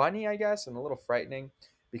funny, I guess, and a little frightening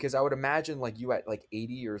because I would imagine like you at like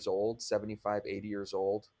 80 years old, 75, 80 years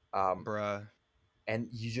old, Bruh. and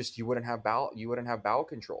you wouldn't have bowel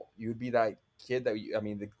control. You would be that kid that I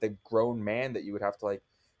mean the grown man that you would have to like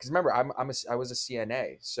because remember I was a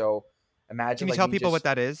CNA, so imagine Can you like tell me people what just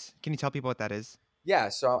that is? Can you tell people what that is? yeah,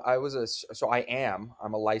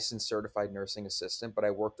 I'm a licensed certified nursing assistant, but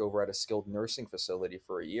I worked over at a skilled nursing facility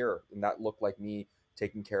for a year, and that looked like me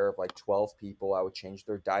taking care of like 12 people. I would change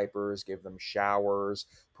their diapers, give them showers,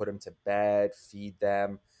 put them to bed, feed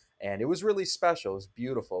them, and it was really special. It was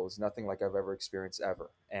beautiful. It was nothing like I've ever experienced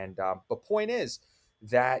ever. And but point is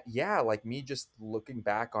that yeah, like me just looking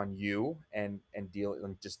back on you and dealing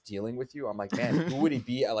and just dealing with you, I'm like, man, who would he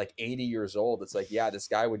be at like 80 years old? It's like, yeah, this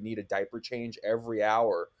guy would need a diaper change every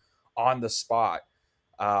hour on the spot.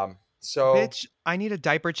 So Bitch, I need a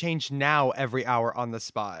diaper change now every hour on the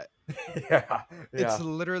spot. yeah, It's yeah.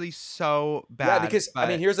 literally so Yeah, bad, because I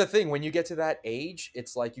mean, but here's the thing: when you get to that age,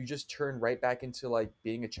 it's like you just turn right back into like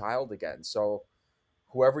being a child again. So,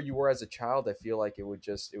 whoever you were as a child, I feel like it would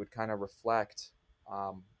kind of reflect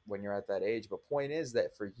when you're at that age. But point is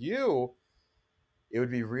that for you, it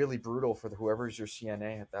would be really brutal for whoever's your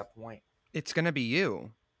CNA at that point. it's gonna be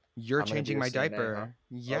you. You're I'm gonna be changing your my CNA, huh? diaper. Okay.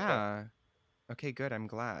 Yeah. Okay, good. I'm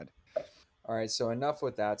glad. All right. So enough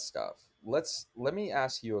with that stuff. Let me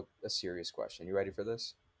ask you a serious question. You ready for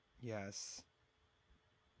this? Yes.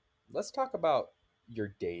 Let's talk about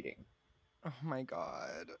your dating. Oh my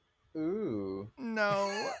god. Ooh.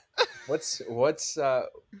 No. What's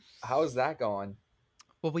how's that going?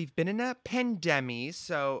 Well, we've been in a pandemic,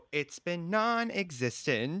 so it's been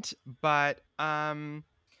non-existent, but I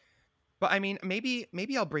mean, maybe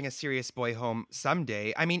I'll bring a serious boy home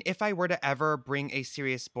someday. I mean, if I were to ever bring a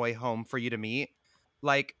serious boy home for you to meet,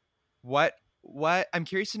 like what I'm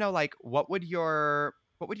curious to know like what would your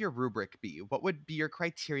rubric be? What would be your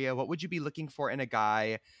criteria? What would you be looking for in a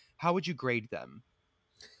guy? How would you grade them?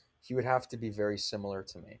 He would have to be very similar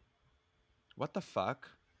to me. What the fuck?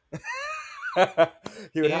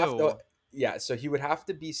 He would have to Ew. yeah, so he would have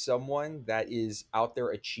to be someone that is out there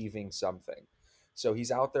achieving something. So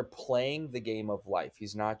he's out there playing the game of life.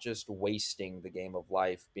 He's not just wasting the game of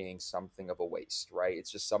life being something of a waste, right?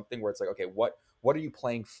 It's just something where it's like, okay, what are you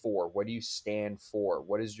playing for? What do you stand for?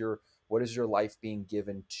 What is your life being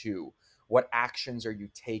given to? What actions are you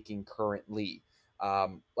taking currently?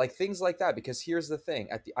 Like things like that. Because here's the thing: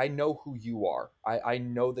 I know who you are. I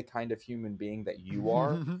know the kind of human being that you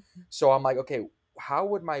are. So I'm like, okay, how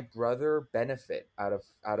would my brother benefit out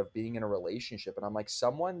of being in a relationship? And I'm like,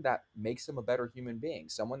 someone that makes him a better human being,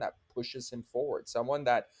 someone that pushes him forward, someone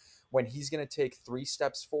that when he's going to take 3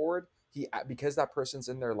 steps forward, he because that person's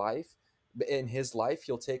in his life,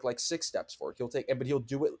 he'll take like 6 steps forward. But he'll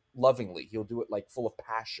do it lovingly. He'll do it like full of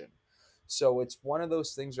passion. So it's one of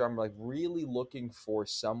those things where I'm like really looking for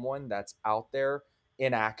someone that's out there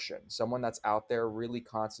in action, someone that's out there really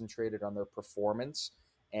concentrated on their performance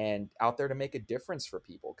and out there to make a difference for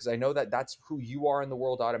people. Because I know that that's who you are in the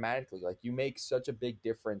world automatically. Like you make such a big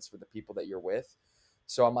difference for the people that you're with.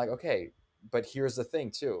 So I'm like, okay, but here's the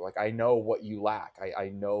thing too. Like I know what you lack. I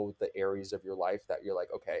know the areas of your life that you're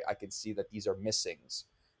like, okay, I can see that these are missings.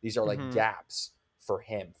 These are like Hmm. gaps for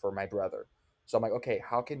him, for my brother. So I'm like, okay,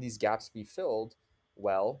 how can these gaps be filled?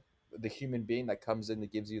 Well, the human being that comes in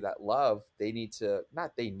that gives you that love, they need to,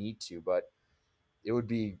 not they need to, but it would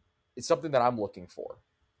be, it's something that I'm looking for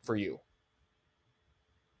you.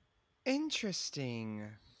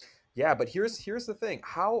 Interesting. Yeah, but here's the thing.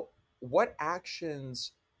 What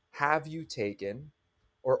actions have you taken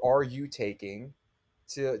or are you taking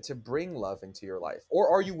to bring love into your life? Or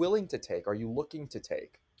are you willing to take? Are you looking to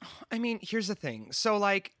take? I mean, here's the thing. So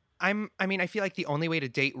like I mean, I feel like the only way to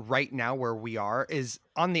date right now where we are is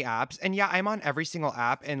on the apps. And yeah, I'm on every single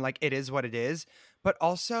app and like it is what it is. But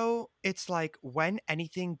also, it's like when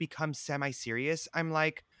anything becomes semi-serious, I'm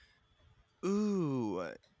like,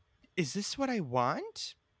 "Ooh, is this what I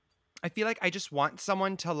want?" I feel like I just want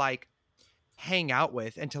someone to like hang out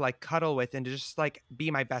with and to like cuddle with and to just like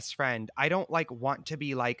be my best friend. I don't like want to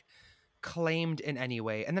be like claimed in any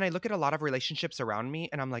way. And then I look at a lot of relationships around me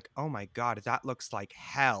and I'm like, "Oh my god, that looks like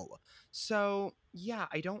hell." So, yeah,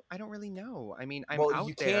 I don't really know. I mean, I'm Well,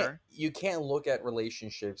 out you can't there, you can't look at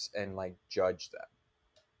relationships and like judge them.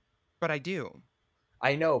 but I do.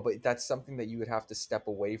 I know, but that's something that you would have to step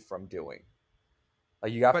away from doing.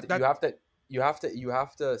 Like you have But to you that have to you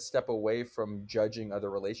have to step away from judging other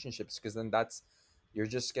relationships because then that's you're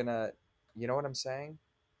just gonna you know what I'm saying?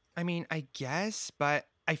 I mean, I guess, but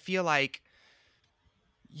I feel like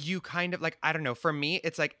you kind of like I don't know, for me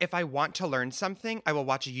it's like if I want to learn something, I will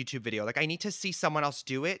watch a YouTube video. Like I need to see someone else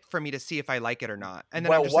do it for me to see if I like it or not. And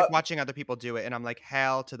then I'm Well, just like what watching other people do it and I'm like,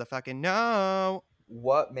 "Hell to the fucking no."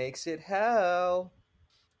 what makes it hell?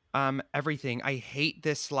 Everything. I hate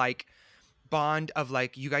this like bond of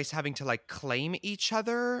like you guys having to like claim each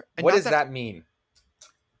other. And What not does that that mean?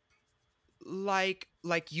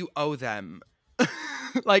 like you owe them.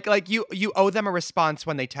 Like you owe them a response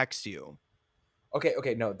when they text you. Okay,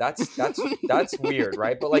 okay, no, that's weird,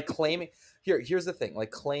 right? But like claiming here's the thing,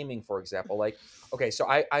 like claiming, for example, like okay, so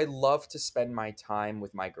I love to spend my time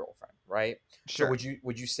with my girlfriend, right? So Sure.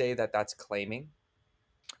 would you say that that's claiming?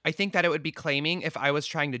 I think that it would be claiming if I was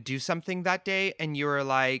trying to do something that day and you were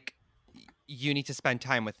like, you need to spend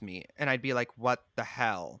time with me. And I'd be like, what the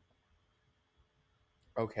hell?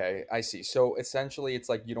 Okay, I see. So essentially, it's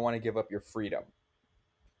like you don't want to give up your freedom.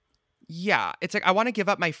 Yeah. It's like, I want to give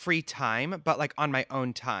up my free time, but like on my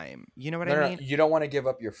own time. You know what I No, no, no, mean? you don't want to give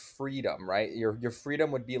up your freedom, right? Your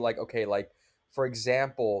freedom would be like, okay, like for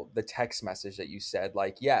example, the text message that you said,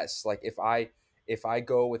 like, yes, like if I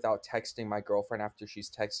go without texting my girlfriend after she's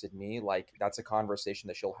texted me, like that's a conversation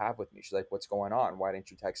that she'll have with me. She's like, "What's going on? Why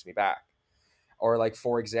didn't you text me back?" Or like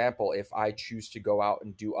for example, if I choose to go out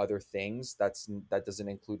and do other things that doesn't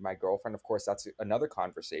include my girlfriend, of course that's another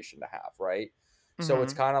conversation to have, right? So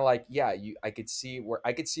it's Hmm. kind of like, yeah, you I could see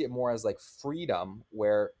it more as like freedom,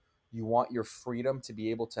 where you want your freedom to be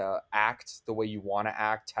able to act the way you want to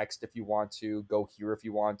act, text if you want to, go here if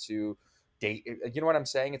you want to, date, you know what I'm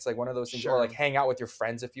saying? It's like one of those things, or like Sure. hang out with your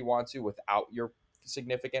friends if you want to without your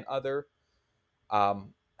significant other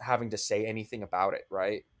having to say anything about it,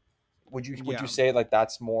 right? Would you Yeah. say like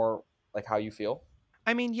that's more like how you feel?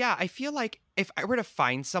 I mean, yeah, I feel like if I were to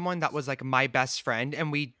find someone that was like my best friend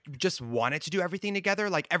and we just wanted to do everything together,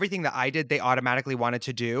 like everything that I did, they automatically wanted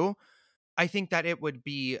to do, I think that it would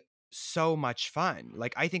be so much fun.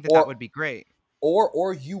 Like, I think that that Or would be great.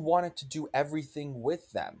 or you wanted to do everything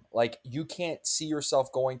with them. Like you can't see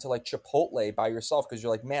yourself going to like Chipotle by yourself because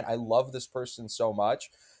you're like, man, I love this person so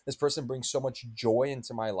much. this person brings so much joy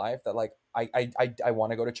into my life that like I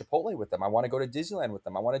want to go to Chipotle with them. I want to go to Disneyland with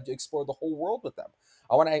them. I want to explore the whole world with them.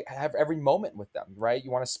 I want to have every moment with them, right?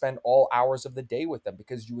 You want to spend all hours of the day with them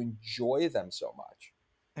because you enjoy them so much.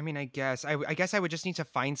 I mean, I guess I would just need to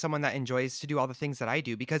find someone that enjoys to do all the things that I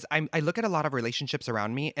do, because I look at a lot of relationships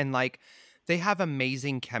around me, and like they have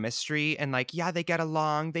amazing chemistry, and like yeah, they get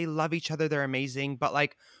along, they love each other, they're amazing, but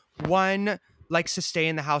like one likes to stay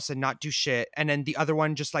in the house and not do shit, and then the other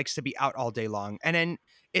one just likes to be out all day long. And then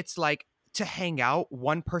it's like, to hang out,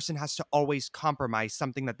 one person has to always compromise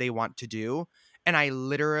something that they want to do. And I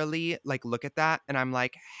literally like look at that and I'm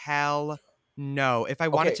like, hell no. If I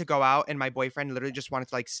wanted Okay, to go out and my boyfriend literally just wanted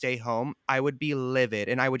to like stay home, I would be livid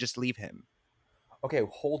and I would just leave him. okay,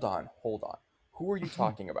 hold on. Who are you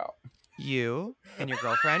talking about? You and your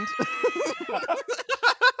girlfriend.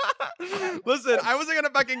 Listen, I wasn't gonna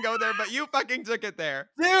fucking go there, but you fucking took it there.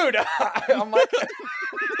 Dude, I'm like,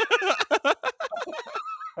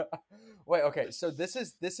 wait, okay, so this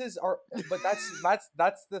is our, but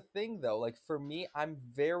that's the thing though. Like for me, I'm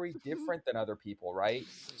very different than other people, right?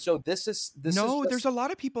 So this is No, there's just, a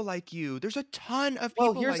lot of people like you. There's a ton of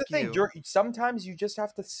well, people here's the like thing. you. Sometimes you just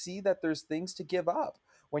have to see that there's things to give up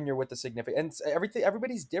when you're with the significant, and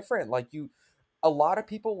everybody's different. Like a lot of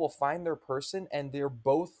people will find their person and they're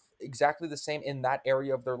both exactly the same in that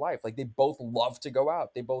area of their life. Like they both love to go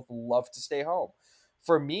out. They both love to stay home.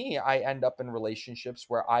 For me, I end up in relationships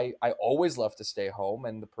where I always love to stay home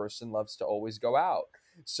and the person loves to always go out.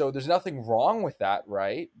 So there's nothing wrong with that,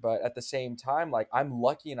 right? But at the same time, like I'm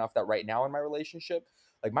lucky enough that right now in my relationship,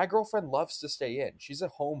 like my girlfriend loves to stay in. She's a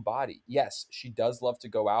homebody. Yes, she does love to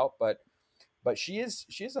go out, but she is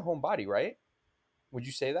a homebody, right? Would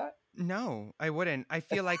you say that? No, I wouldn't. I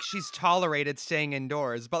feel like she's tolerated staying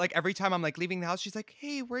indoors, but like every time I'm like leaving the house, she's like,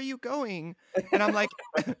 "Hey, where are you going?" And I'm like,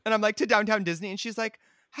 and I'm like, to downtown Disney, and she's like,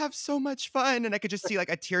 "Have so much fun," and I could just see like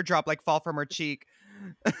a teardrop like fall from her cheek.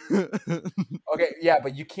 Okay, yeah,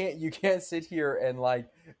 but you can't sit here and like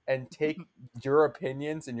and take your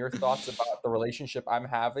opinions and your thoughts about the relationship I'm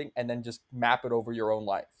having and then just map it over your own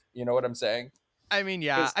life. You know what I'm saying? I mean,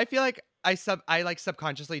 yeah, Because I feel like I like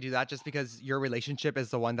subconsciously do that just because your relationship is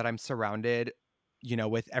the one that I'm surrounded,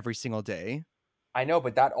 with every single day. I know,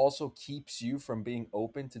 but that also keeps you from being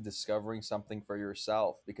open to discovering something for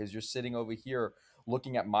yourself because you're sitting over here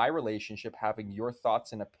looking at my relationship, having your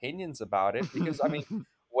thoughts and opinions about it. Because, I mean,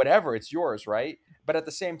 whatever, it's yours, right? But at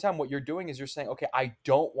the same time, what you're doing is you're saying, okay, I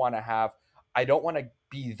don't want to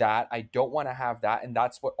be that. I don't want to have that. And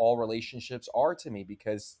that's what all relationships are to me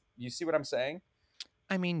because you see what I'm saying?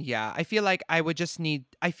 I mean, yeah, I feel like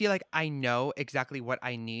I know exactly what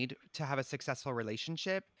I need to have a successful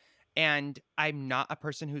relationship. And I'm not a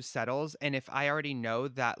person who settles. And if I already know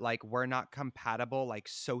that, like, we're not compatible, like,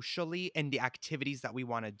 socially and the activities that we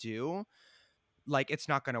want to do, like, it's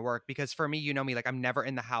not going to work. Because for me, you know me, like, I'm never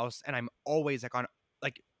in the house and I'm always, like,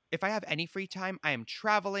 like, if I have any free time, I am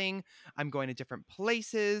traveling, I'm going to different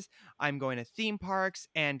places, I'm going to theme parks,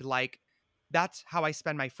 and, like, that's how I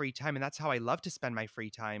spend my free time, and that's how I love to spend my free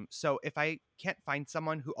time. So if I can't find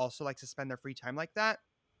someone who also likes to spend their free time like that,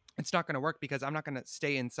 it's not going to work because I'm not going to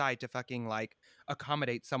stay inside to fucking like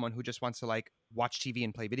accommodate someone who just wants to like watch TV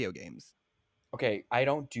and play video games. Okay, I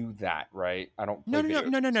don't do that, right? I don't No, play no, no, video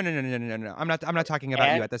no, no, no, games. no, no, no, no, no, no. I'm not talking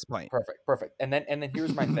about you And at this point. perfect, perfect. And then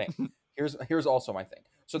here's my thing. Here's also my thing.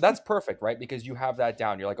 So that's perfect, right? Because you have that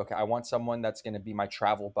down. You're like, okay, I want someone that's going to be my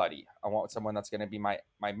travel buddy. I want someone that's going to be my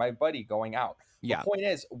buddy going out. The Yeah. point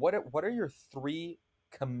is, what are your three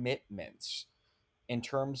commitments in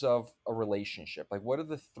terms of a relationship? Like, what are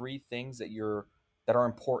the three things that are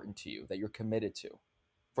important to you that you're committed to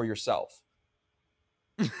for yourself?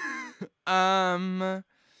 um,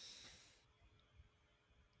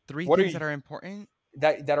 three What are things you, that are important.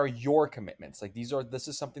 that are your commitments? Like this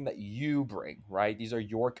is something that you bring, right? These are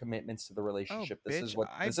your commitments to the Oh, relationship. bitch,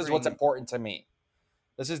 I This is what's bring. important to me.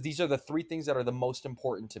 These are the three things that are the most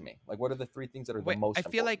important to me. Like what are the three things that are the Wait, I most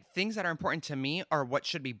feel important? like things that are important to me are what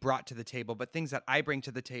should be brought to the table, but things that I bring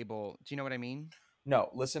to the table. Do you know what I mean? No,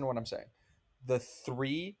 listen to what I'm saying.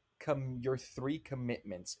 Your three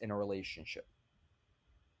commitments in a relationship.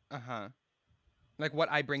 Uh huh. Like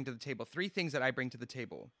what I bring to the table. Three things that I bring to the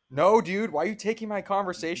table. No, dude, why are you taking my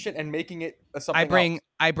conversation and making it I something else? bring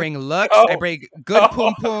I bring looks, I No, bring good no,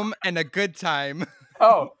 pum pum and a good time.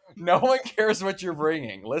 no. No one cares what you're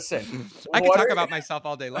bringing. Listen, I could what talk are about myself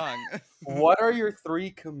all day long. what are your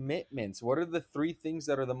three commitments? What are the three things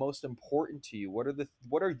that are the most important to you? What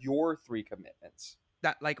are your three commitments?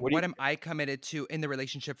 That like What do what you am I committed to in the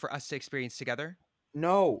relationship for us to experience together?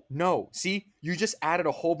 No, no. See, you just added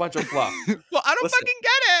a whole bunch of fluff. Well, I don't Listen. fucking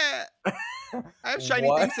get it. I have shiny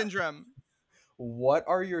What thing syndrome. what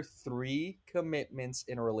are your 3 commitments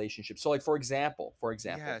in a relationship? So like for example,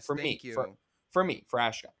 Yes, thank you. for me, for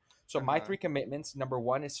Ashka. So my Uh-huh. 3 commitments, number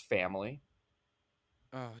 1 is family.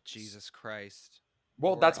 Oh, S- Jesus Christ.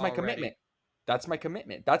 Well, We're that's my already. commitment. That's my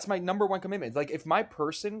commitment. That's my number 1 commitment. Like if my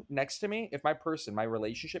person next to me, if my person, my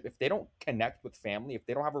relationship, if they don't connect with family, if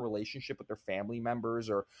they don't have a relationship with their family members,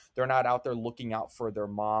 or they're not out there looking out for their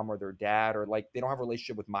mom or their dad, or like they don't have a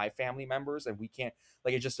relationship with my family members, and we can't,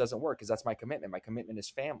 like, it just doesn't work because that's my commitment. My commitment is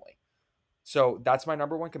family. So that's my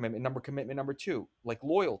number 1 commitment. Commitment number 2, like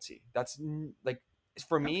loyalty. Like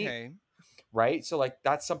for me, Okay. right? So like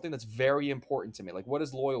that's something that's very important to me. Like what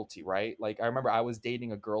is loyalty, right? Like I remember I was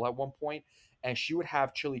dating a girl at one point, and she would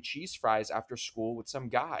have chili cheese fries after school with some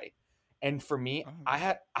guy. And for me, Oh. I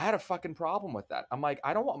had a fucking problem with that. I'm like,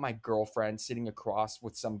 I don't want my girlfriend sitting across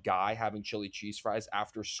with some guy having chili cheese fries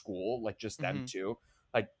after school, like just them Mm-hmm. two.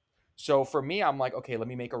 Like, so for me, I'm like, okay, let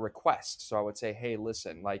me make a request. So I would say, hey,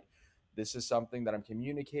 listen, like this is something that I'm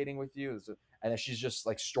communicating with you. And then she's just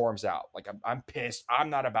like storms out. Like I'm pissed.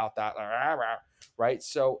 I'm not about that. Right.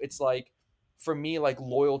 So it's like, for me, like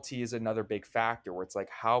loyalty is another big factor where it's like,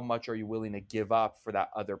 how much are you willing to give up for that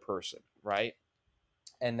other person? Right.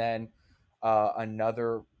 And then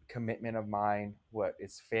another commitment of mine, what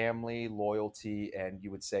is family, loyalty, and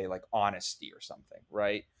you would say like honesty or something.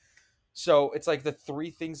 Right. So it's like the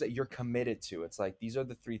 3 things that you're committed to. It's like, these are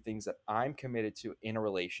the 3 things that I'm committed to in a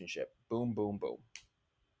relationship. Boom, boom, boom.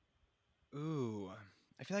 Ooh,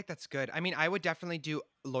 I feel like that's good. I mean, I would definitely do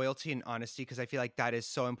loyalty and honesty because I feel like that is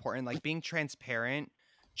so important. Like being transparent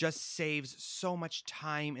just saves so much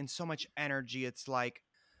time and so much energy. It's like,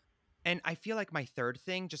 and I feel like my third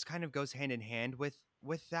thing just kind of goes hand in hand with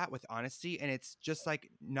that, with honesty, and it's just like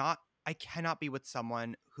not I cannot be with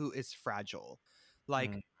someone who is fragile.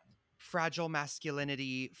 Like Mm. fragile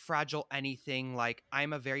masculinity, fragile anything. Like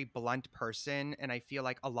I'm a very blunt person and I feel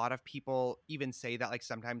like a lot of people even say that like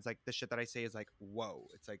sometimes like the shit that I say is like, whoa,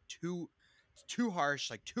 it's like it's too harsh,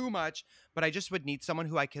 like too much. But I just would need someone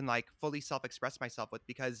who I can like fully self-express myself with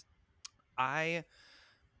because I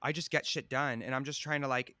I just get shit done and I'm just trying to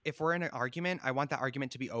like if we're in an argument, I want that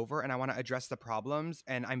argument to be over and I want to address the problems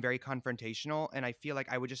and I'm very confrontational and I feel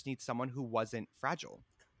like I would just need someone who wasn't fragile.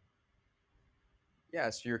 Yeah,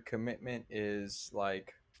 so your commitment is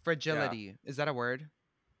like, yeah, Fragility, is that a word?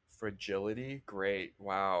 fragility. Great.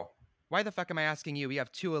 Wow. Why the fuck am I asking you? We have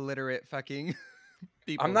two illiterate fucking I'm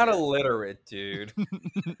people not here. illiterate, dude.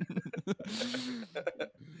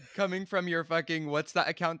 Coming from your fucking what's that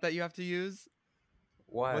account that you have to use?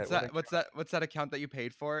 What? What's What? that what's that account that you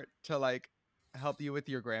paid for to like help you with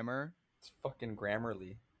your grammar? It's fucking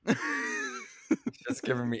Grammarly. It's just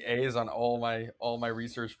giving me A's on all my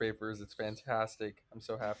research papers. It's fantastic. I'm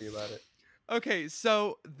so happy about it. Okay,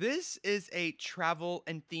 so this is a travel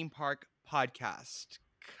and theme park podcast.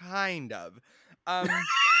 Kind of. Um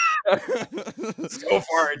So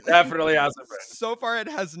far, it definitely hasn't been. so far it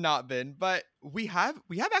has not been, but we have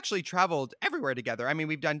actually traveled everywhere together. I mean,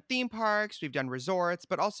 we've done theme parks, we've done resorts,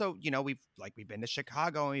 but also, we've been to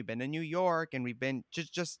Chicago and we've been to New York and we've been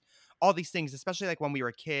just all these things, especially like when we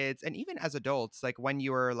were kids and even as adults, like when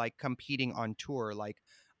you were like competing on tour, like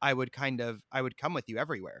I would come with you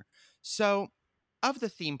everywhere. So, of the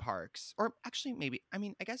theme parks, or actually maybe, I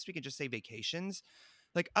mean, I guess we could just say vacations,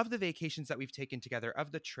 like of the vacations that we've taken together,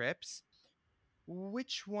 of the trips,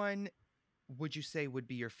 which one would you say would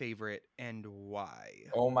be your favorite and why?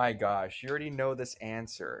 Oh my gosh, you already know this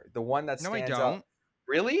answer. The one that No, I stands out. don't.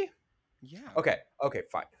 Really? Yeah. Okay, okay,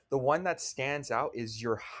 fine. The one that stands out is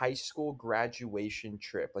your high school graduation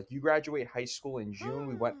trip. Like you graduate high school in June.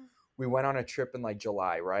 We went on a trip in like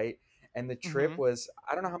July, right? And the trip Mm-hmm. was,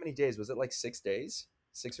 I don't know how many days. Was it like 6 days?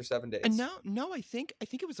 6 or 7 days? No, I think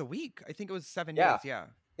it was a week. I think it was 7 days. Yeah. Yeah.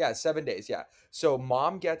 Yeah, 7 days. Yeah. So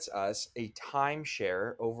mom gets us a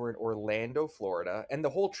timeshare over in Orlando, Florida, and the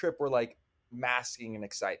whole trip we're like masking in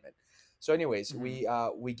excitement. So, anyways,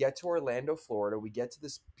 Mm-hmm. we get to Orlando, Florida. We get to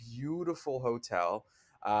this beautiful hotel.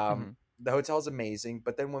 Mm-hmm. The hotel is amazing,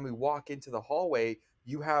 but then when we walk into the hallway,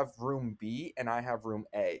 you have room B and I have room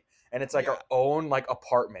A, and it's like our Yeah. own like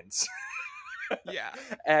apartments. Yeah.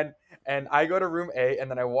 and and I go to room A and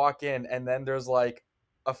then I walk in and then there's like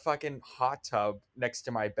a fucking hot tub next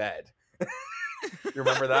to my bed. You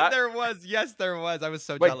remember that? There was. Yes, there was. I was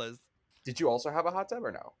so Wait, jealous. did you also have a hot tub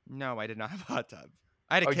or no? No, I did not have a hot tub.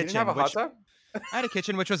 I had a Oh, you didn't have a kitchen, hot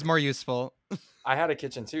which tub? was more useful. I had a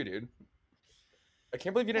kitchen too, dude. I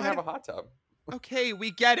can't believe you didn't Why have did a hot tub. Okay,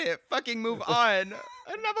 we get it. Fucking move on. I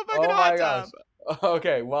didn't have a fucking Oh hot my gosh. tub.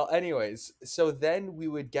 Okay, well, anyways, so then we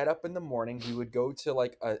would get up in the morning. We would go to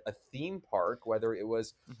like a theme park, whether it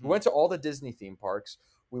was, we Hmm. went to all the Disney theme parks.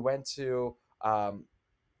 We went to,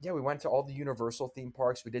 yeah, we went to all the Universal theme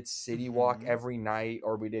parks. We did City Walk Hmm. every night,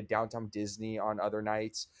 or we did Downtown Disney on other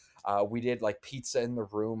nights. We did like pizza in the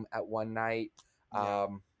room at one night. Yeah.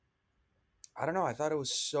 Um, I don't know. I thought it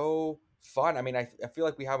was so fun. I mean, I feel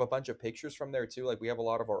like we have a bunch of pictures from there too. Like we have a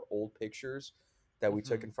lot of our old pictures that we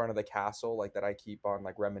took Hmm. in front of the castle, like that I keep on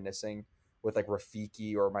like reminiscing with like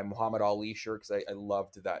Rafiki or my Muhammad Ali shirt because I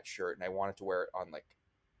loved that shirt and I wanted to wear it on like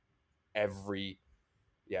every,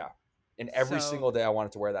 yeah, in every So, single day I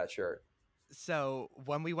wanted to wear that shirt. so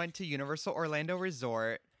when we went to Universal Orlando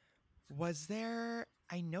Resort, was there?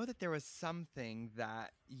 I know that there was something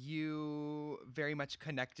that you very much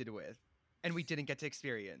connected with, and we didn't get to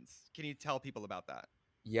experience. Can you tell people about that?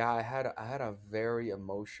 Yeah, I had a very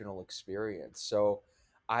emotional experience. So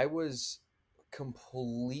I was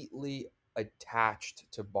completely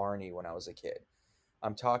attached to Barney when I was a kid.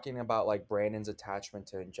 I'm talking about like Brandon's attachment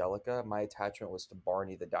to Angelica. My attachment was to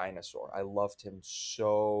Barney the dinosaur. I loved him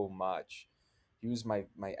so much. He was my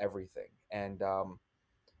everything. And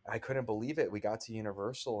I couldn't believe it. We got to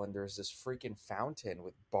Universal and there's this freaking fountain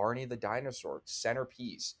with Barney the dinosaur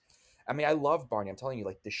centerpiece. I mean, I love Barney. I'm telling you,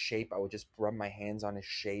 like the shape, I would just rub my hands on his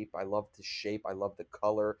shape. I loved his shape. I loved the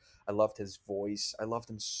color. I loved his voice. I loved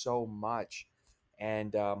him so much.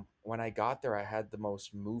 And when I got there, I had the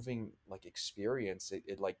most moving like experience.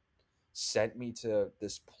 It like sent me to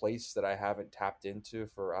this place that I haven't tapped into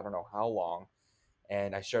for I don't know how long,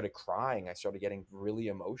 and I started crying. I started getting really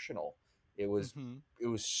emotional. It was Mm-hmm. it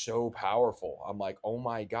was so powerful. I'm like, "Oh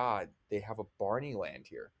my god, they have a Barney land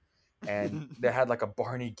here." And they had like a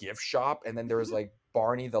Barney gift shop and then there was like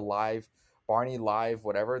Barney Live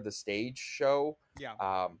whatever, the stage show. Yeah.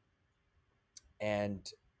 Um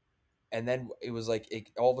and and then it was like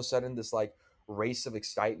all of a sudden this like race of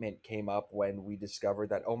excitement came up when we discovered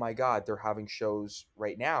that oh my god, they're having shows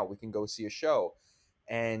right now. We can go see a show.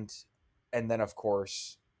 And then of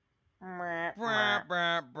course, Brah,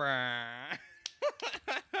 brah, brah.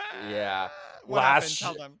 yeah. What happened? Tell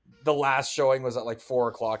Last them. the last showing was at like 4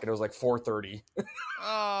 o'clock and it was like 4:30.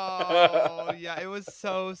 Oh, yeah, it was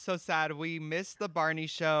so, so sad. We missed the Barney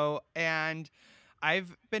show, and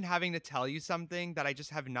I've been having to tell you something that I just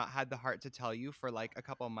have not had the heart to tell you for like a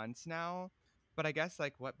couple months now. But I guess,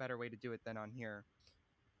 like, what better way to do it than on here?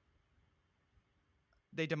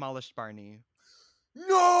 They demolished Barney.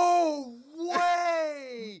 No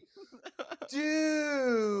way!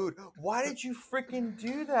 Dude, why did you freaking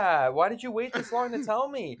do that? Why did you wait this long to tell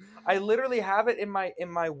me? I literally have it in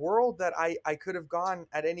my world that I could have gone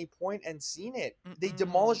at any point and seen it. They Mm-mm.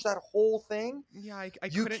 demolished that whole thing. Yeah, I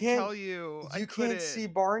You couldn't can't tell you. I you can't couldn't. see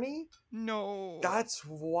Barney? No. That's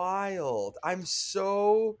wild. I'm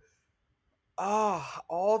so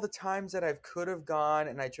all the times that I could have gone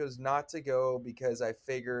and I chose not to go because I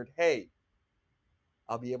figured, hey,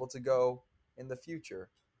 I'll be able to go in the future,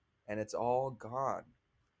 and it's all gone.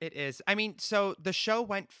 It is. I mean, so the show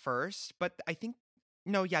went first, but I think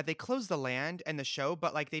no, yeah, they closed the land and the show,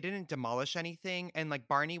 but like they didn't demolish anything. And like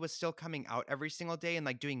Barney was still coming out every single day and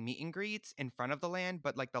like doing meet and greets in front of the land,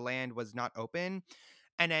 but like the land was not open.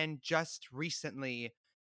 And then just recently,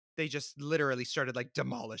 they just literally started like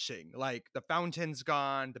demolishing. Like the fountain's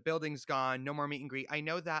gone, the building's gone, no more meet and greet. I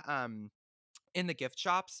know that in the gift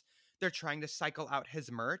shops, they're trying to cycle out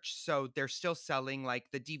his merch. So they're still selling like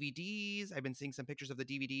the DVDs. I've been seeing some pictures of the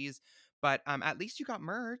DVDs, but at least you got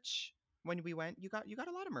merch when we went. You got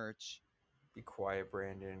a lot of merch. Be quiet,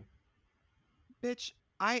 Brandon. Bitch,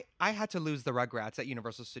 I had to lose the Rugrats at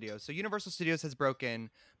Universal Studios. So Universal Studios has broken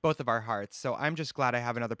both of our hearts. So I'm just glad I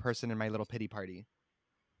have another person in my little pity party.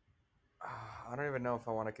 I don't even know if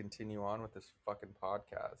I want to continue on with this fucking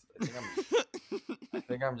podcast. I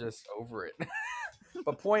think I'm just over it.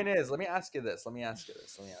 But point is, let me ask you this. Let me ask you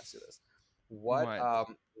this. What?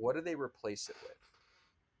 What do they replace it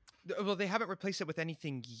with? Well, they haven't replaced it with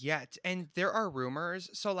anything yet. And there are rumors.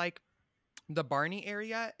 So like the Barney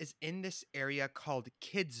area is in this area called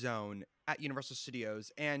Kid Zone at Universal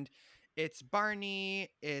Studios, and it's Barney,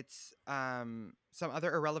 it's some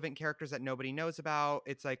other irrelevant characters that nobody knows about.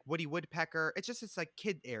 It's like Woody Woodpecker. It's just this like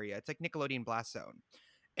kid area. It's like Nickelodeon Blast Zone.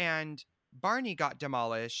 And Barney got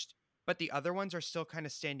demolished, but the other ones are still kind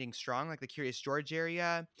of standing strong, like the Curious George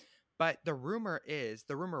area. But the rumor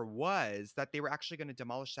was that they were actually going to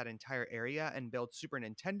demolish that entire area and build Super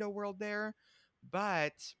Nintendo World there.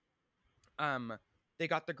 But um they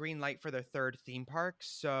got the green light for their third theme park,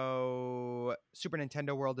 so Super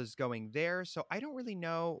Nintendo World is going there. So I don't really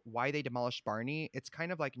know why they demolished Barney. It's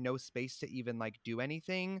kind of like no space to even like do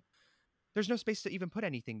anything. there's no space to even put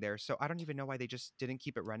anything there. So I don't even know why they just didn't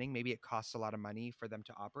keep it running. Maybe it costs a lot of money for them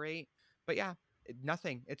to operate. But yeah,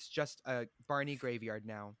 nothing. It's just a Barney graveyard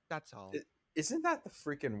now. That's all. Isn't that the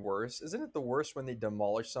freaking worst? Isn't it the worst when they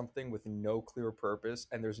demolish something with no clear purpose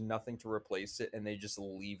and there's nothing to replace it and they just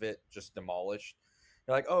leave it just demolished?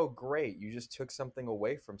 You're like, oh, great. You just took something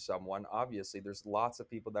away from someone. Obviously, there's lots of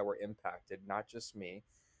people that were impacted, not just me.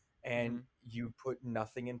 And Hmm. you put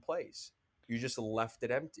nothing in place. You just left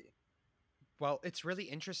it empty. Well, it's really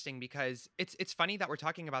interesting because it's funny that we're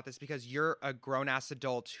talking about this because you're a grown ass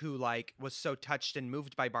adult who like was so touched and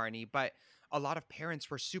moved by Barney, but a lot of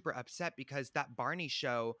parents were super upset because that Barney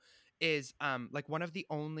show is like one of the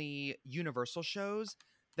only Universal shows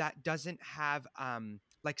that doesn't have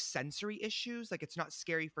like sensory issues. Like it's not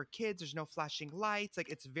scary for kids, there's no flashing lights, like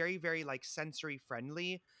it's very very like sensory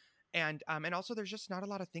friendly. And also there's just not a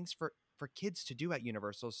lot of things for kids to do at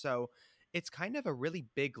Universal. So it's kind of a really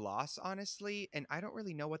big loss, honestly, and I don't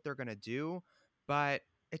really know what they're gonna do, but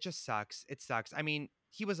it just sucks. It sucks. I mean,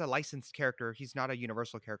 he was a licensed character. He's not a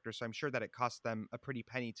Universal character, so I'm sure that it cost them a pretty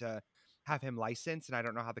penny to have him licensed. And I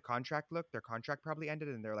don't know how the contract looked. Their contract probably ended,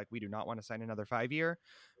 and they're like, we do not want to sign another 5 year.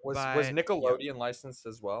 Was But yeah, Nickelodeon licensed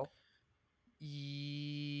as well?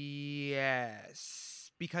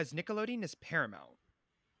 yes, because Nickelodeon is Paramount.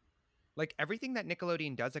 Like everything that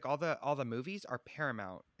Nickelodeon does, like all the movies are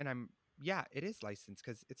Paramount, and I'm yeah, it is licensed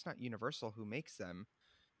because it's not Universal who makes them.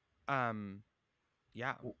 Um,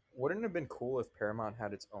 yeah. Wouldn't it have been cool if Paramount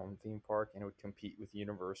had its own theme park and it would compete with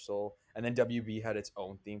Universal, and then WB had its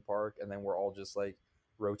own theme park, and then we're all just like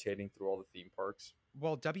rotating through all the theme parks?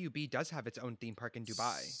 Well, WB does have its own theme park in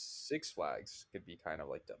Dubai. Six Flags could be kind of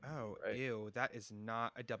like WB, Oh, right? ew, that is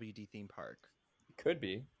not a WD theme park. Could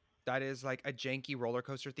be. That is like a janky roller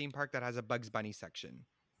coaster theme park that has a Bugs Bunny section.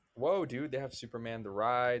 Whoa, dude! They have Superman the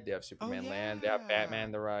ride. They have Oh Superman Land. They have yeah.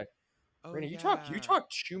 Batman the ride. Oh Raina, you yeah. talk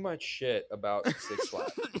too much shit about Six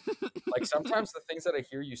Flags. Like sometimes the things that I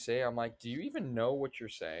hear you say, I'm like, do you even know what you're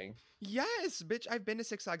saying? Yes, bitch, I've been to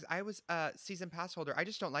Six Flags. I was a season pass holder. I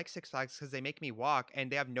just don't like Six Flags because they make me walk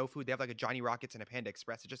and they have no food. They have like a Johnny Rockets and a Panda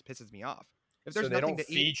Express. It just pisses me off. If So there's nothing to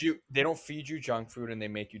eat, they don't feed you junk food and they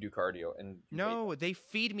make you do cardio and you hate them. no, they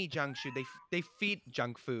feed me junk food. They feed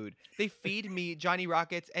junk food. They feed me Johnny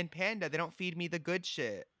Rockets and Panda. They don't feed me the good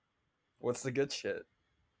shit. What's the good shit?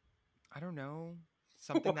 I don't know.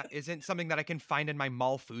 Something that isn't something that I can find in my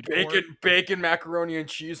mall food court. Bacon, macaroni, and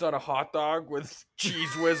cheese on a hot dog with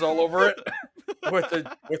cheese whiz all over it, with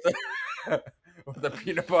a with a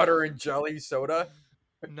peanut butter and jelly soda.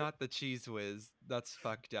 Not the cheese whiz. That's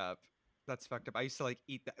fucked up. That's fucked up. I used to like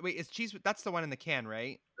eat that. Wait, is cheese? That's the one in the can,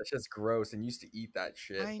 right? That's just gross. And used to eat that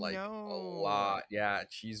shit I like a know. lot. Yeah,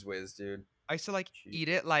 cheese whiz, dude. I used to like Cheese. eat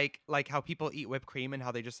it like how people eat whipped cream and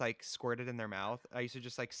how they just like squirt it in their mouth. I used to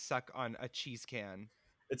just like suck on a cheese can.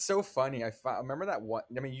 It's so funny. Remember that one.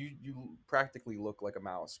 I mean, you practically look like a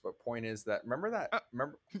mouse. But point is that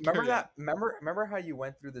Carry on. remember how you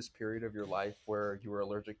went through this period of your life where you were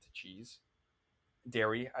allergic to cheese,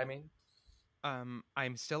 dairy. I mean,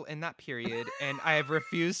 I'm still in that period and I have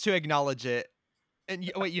refused to acknowledge it. And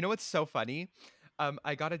wait, you know what's so funny?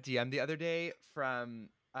 I got a DM the other day from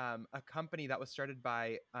a company that was started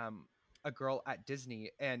by a girl at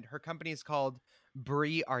Disney, and her company is called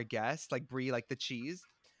Brie Our Guest, like Brie, like the cheese.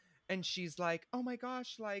 And she's like, "Oh my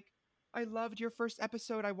gosh, like I loved your first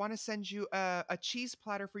episode. I want to send you a cheese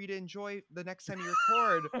platter for you to enjoy the next time you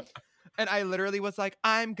record." And I literally was like,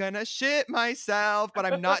 "I'm gonna shit myself, but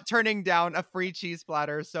I'm not turning down a free cheese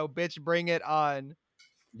platter. So, bitch, bring it on."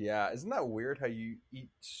 yeah, isn't that weird how you eat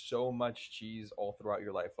so much cheese all throughout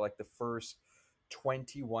your life, for like the first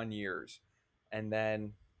 21 years, and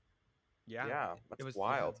then Yeah, yeah, it that's was, yeah.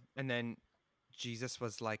 wild. And then Jesus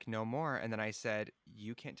was like, "No more." And then I said,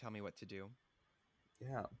 "You can't tell me what to do."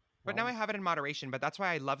 Yeah, But now I well, have it in moderation. But that's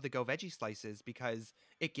why I love the Go Veggie slices because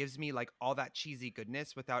it gives me like all that cheesy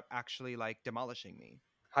goodness without actually like demolishing me.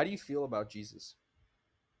 how do you feel about Jesus?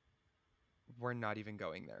 We're not even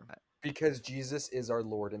going there. Because Jesus is our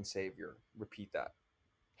Lord and Savior. Repeat that.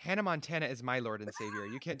 Hannah Montana is my Lord and Savior.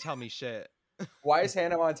 You can't tell me shit Why is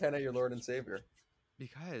Hannah Montana your Lord and Savior?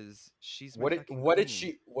 because she's my fucking What did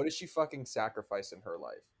she fucking sacrifice in her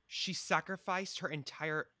life? she sacrificed her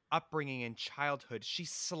entire upbringing and childhood. She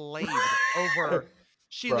slaved over.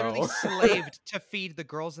 She literally Bro. slaved to feed the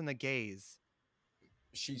girls and the gays.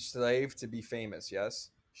 She slaved to be famous, yes.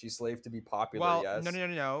 She slaved to be popular, Well, no, yes. no, no,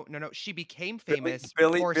 no, no, no. She became famous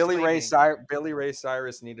for Billy Ray slaving.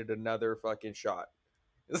 Cyrus needed another fucking shot.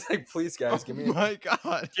 It's like, please, guys, Oh my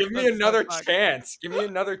god, give me that's so another fucked. chance. Give me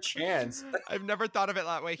another chance. I've never thought of it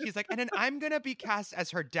that way. He's like, and then I'm gonna be cast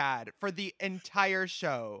as her dad for the entire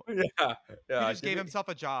show. Yeah, He yeah. just Give gave me. himself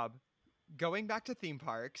a job. Going back to theme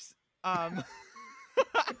parks, um,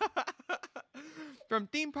 from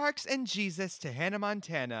theme parks and Jesus to Hannah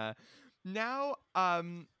Montana. Now,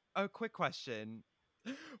 a quick question: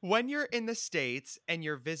 when you're in the states and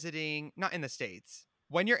you're visiting, not in the states,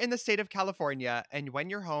 when you're in the state of California and when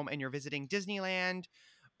you're home and you're visiting Disneyland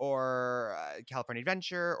or California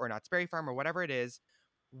Adventure or Knott's Berry Farm or whatever it is,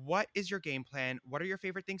 what is your game plan? What are your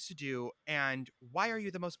favorite things to do? And why are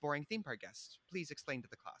you the most boring theme park guest? Please explain to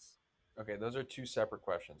the class. Okay, those are two separate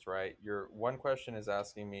questions, right? Your one question is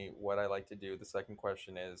asking me what I like to do. The second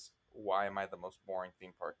question is why am I the most boring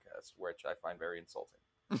theme park guest, which I find very insulting.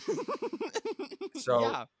 So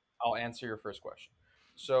Yeah. I'll answer your first question.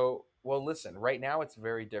 So, well, listen, right now it's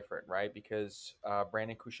very different, right? Because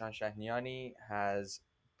Brandon Kushan Shahniani has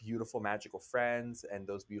beautiful magical friends, and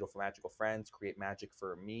those beautiful magical friends create magic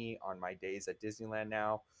for me on my days at Disneyland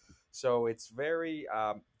now. So it's very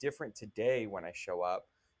different today when I show up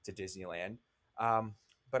to Disneyland. Um,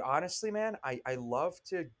 but honestly, man, I love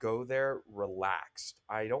to go there relaxed.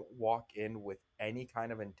 I don't walk in with any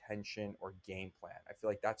kind of intention or game plan. I feel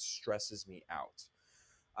like that stresses me out.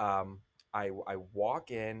 um, I walk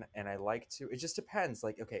in and I like to. It just depends.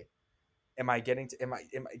 Like, okay,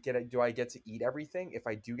 do I get to eat everything? If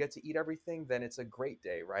I do get to eat everything, then it's a great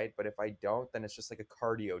day, right? But if I don't, then it's just like a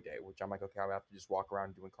cardio day, which I'm like, okay, I'm gonna have to just walk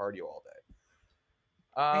around doing cardio all day.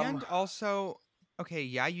 And also, okay,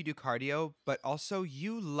 yeah, you do cardio, but also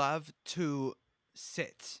you love to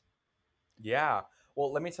sit. Yeah.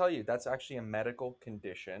 Well, let me tell you, that's actually a medical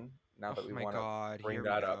condition. Now Oh that we my want to god, bring here we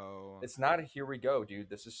that up, go. it's not a here we go, dude.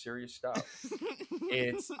 This is serious stuff.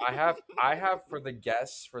 It's I have for the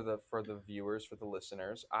guests, for the viewers, for the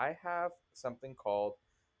listeners, I have something called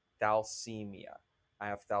thalassemia. I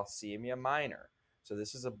have thalassemia minor. So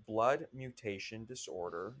this is a blood mutation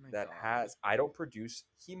disorder Oh my that god. has I don't produce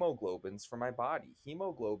hemoglobins for my body.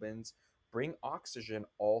 Hemoglobins bring oxygen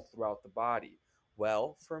all throughout the body.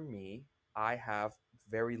 Well, for me, I have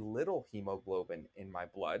very little hemoglobin in my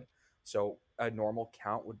blood. So a normal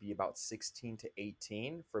count would be about 16 to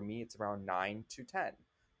 18. For me, it's around 9 to 10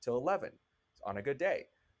 to 11 on a good day.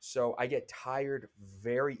 So I get tired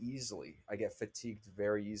very easily. I get fatigued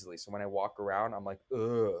very easily. So when I walk around, I'm like,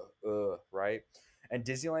 right? And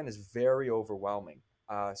Disneyland is very overwhelming.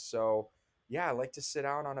 So yeah, I like to sit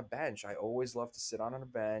down on a bench. I always love to sit down on a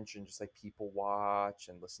bench and just like people watch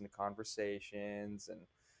and listen to conversations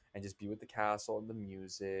and just be with the castle and the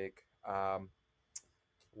music.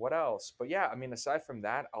 What else? But yeah, I mean, aside from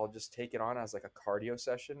that, I'll just take it on as like a cardio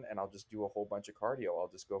session and I'll just do a whole bunch of cardio. I'll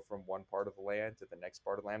just go from one part of the land to the next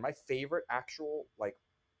part of the land. My favorite actual like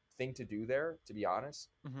thing to do there, to be honest,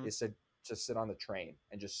 Hmm. is to just sit on the train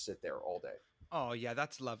and just sit there all day. Oh yeah,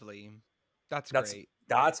 that's lovely. That's That's great.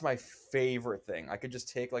 that's my favorite thing. I could just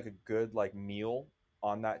take like a good like meal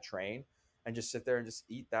on that train and just sit there and just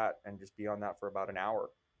eat that and just be on that for about an hour,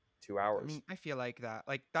 two I hours. mean, I feel like that.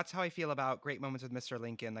 Like that's how I feel about Great Moments with Mr.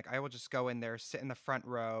 Lincoln. Like I will just go in there, sit in the front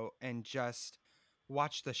row, and just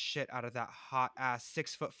watch the shit out of that hot ass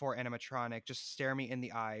 6'4" animatronic just stare me in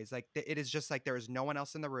the eyes. Like it is just like there is no one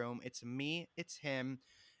else in the room. It's me, it's him,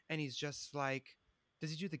 and he's just like, does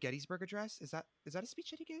he do the Gettysburg Address? Is that a speech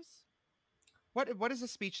that he gives? What is a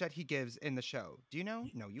speech that he gives in the show? Do you know?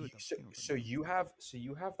 No, you would. So, You know. so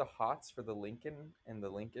you have the hots for the Lincoln and the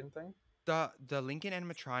Lincoln thing. The Lincoln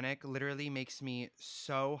animatronic literally makes me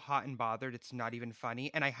so hot and bothered. It's not even funny,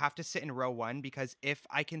 and I have to sit in row one because if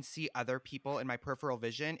I can see other people in my peripheral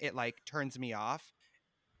vision, it like turns me off.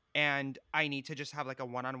 And I need to just have like a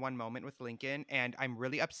one-on-one moment with Lincoln. And I'm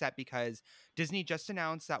really upset because Disney just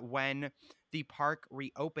announced that when the park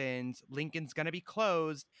reopens, Lincoln's gonna be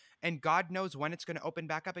closed, and God knows when it's gonna open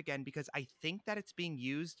back up again because I think that it's being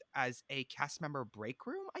used as a cast member break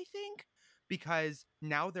room. I think because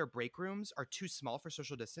now their break rooms are too small for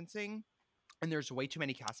social distancing and there's way too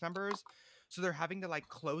many cast members. So they're having to like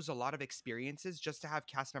close a lot of experiences just to have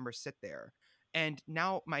cast members sit there. And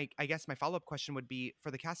now I guess my follow-up question would be for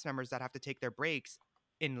the cast members that have to take their breaks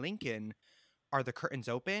in Lincoln, are the curtains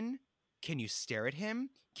open? Can you stare at him?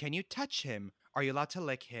 Can you touch him? Are you allowed to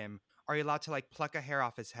lick him? Are you allowed to like pluck a hair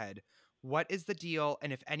off his head? What is the deal?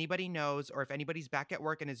 And if anybody knows or if anybody's back at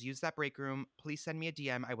work and has used that break room, please send me a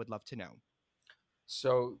DM. I would love to know.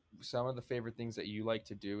 So some of the favorite things that you like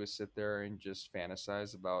to do is sit there and just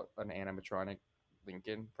fantasize about an animatronic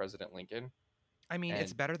Lincoln, President Lincoln. I mean,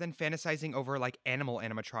 it's And better than fantasizing over like animal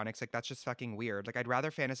animatronics. Like that's just fucking weird. Like I'd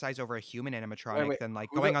rather fantasize over a human animatronic wait, than like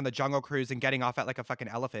who the going on the Jungle Cruise and getting off at like a fucking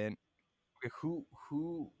elephant. okay,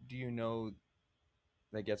 who do you know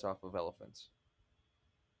that gets off of elephants?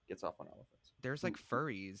 Gets off on elephants. There's like Who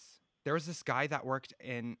furries. There was this guy that worked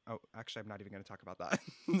in. Oh, actually, I'm not even going to talk about that.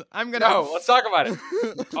 I'm gonna. No, let's talk about it.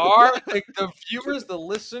 Our the viewers, the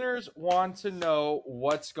listeners want to know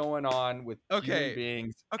what's going on with human Okay.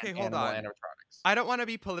 beings Okay, and hold animal on. animatronics. I don't want to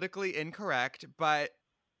be politically incorrect, but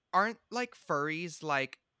aren't like furries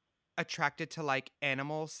like attracted to like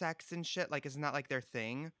animal sex and shit? Like, isn't that like their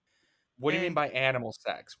thing? What do you mean And by animal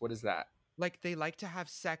sex? What is that? like they like to have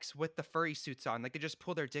sex with the furry suits on. Like they just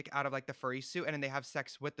pull their dick out of like the furry suit and then they have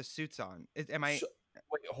sex with the suits on. Am I So,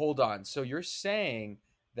 wait, hold on. So you're saying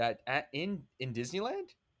that in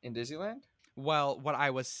Disneyland? In Disneyland? well, what I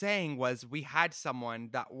was saying was we had someone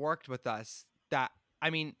that worked with us that I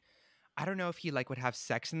mean, I don't know if he like would have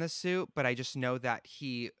sex in the suit, but I just know that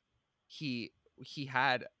he he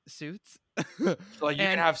had suits. So like you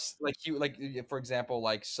can And have like you like for example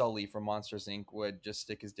like Sully from Monsters Inc. would just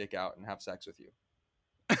stick his dick out and have sex with you.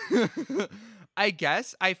 I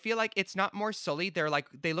guess I feel like it's not more Sully. They're like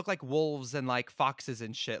they look like wolves and like foxes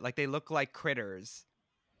and shit. Like they look like critters.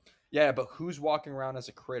 Yeah, but who's walking around as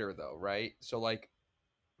a critter though, right? So like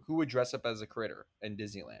who would dress up as a critter in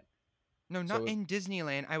Disneyland? No, not So in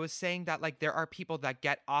Disneyland. I was saying that like there are people that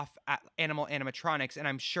get off at animal animatronics, and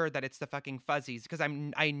I'm sure that it's the fucking fuzzies because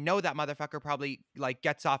I know that motherfucker probably like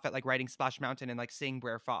gets off at like riding Splash Mountain and like seeing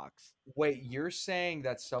Brer Fox. wait, you're saying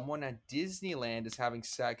that someone at Disneyland is having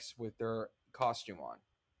sex with their costume on?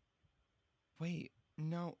 Wait,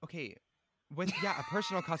 no, okay, with yeah, a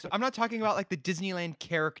personal costume. I'm not talking about like the Disneyland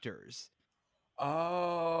characters.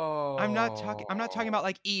 I'm not talking about Oh.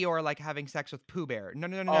 like Eeyore like having sex with Pooh Bear. No,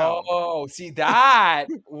 no, no, no, no. Oh, see that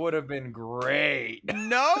would have been great.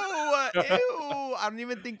 No, ew. I don't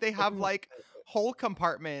even think they have like whole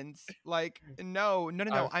compartments. Like, no, no,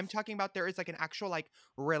 no, I no. I'm talking about there is like an actual like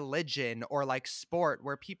religion or like sport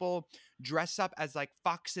where people dress up as like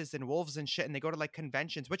foxes and wolves and shit and they go to like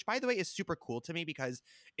conventions, which by the way is super cool to me because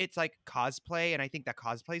it's like cosplay and I think that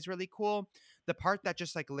cosplay is really cool. The part that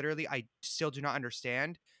just like literally I still do not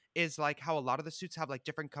understand is like how a lot of the suits have like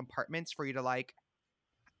different compartments for you to like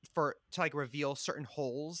for to like reveal certain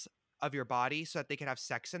holes of your body so that they can have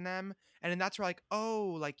sex in them. And then that's where like,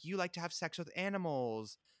 oh, like you like to have sex with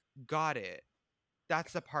animals. Got it.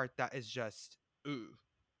 That's the part that is just ooh.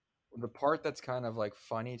 the part that's kind of like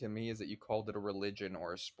funny to me is that you called it a religion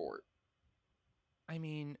or a sport. I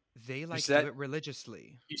mean, they You like do said it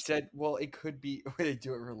religiously. you said well it could be they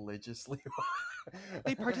do it religiously.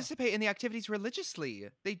 They participate in the activities religiously.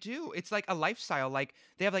 They do. It's like a lifestyle. Like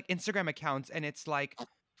they have like Instagram accounts and it's like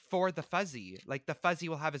for the fuzzy. Like the fuzzy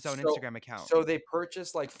will have his own So Instagram account. so they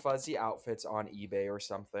purchase like fuzzy outfits on eBay or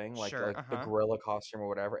something, Sure. like the Uh-huh. gorilla costume or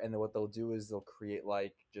whatever, and then what they'll do is they'll create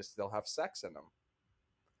like just they'll have sex in them.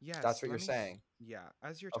 That's Yes. what you're Let me saying. yeah.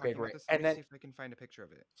 As you're Okay, talking about great. this, let And me then see if I can find a picture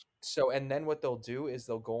of it. and then what they'll do is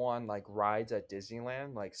they'll go on like rides at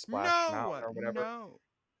Disneyland, like Splash Mountain No, or whatever. no.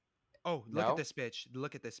 Oh, look at No, this bitch.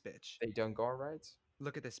 Look at this bitch. they don't go on rides.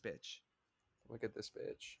 Look at this bitch. Look at this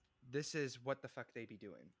bitch. This is what the fuck they be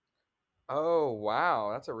doing. Oh wow,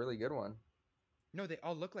 that's a really good one. No, they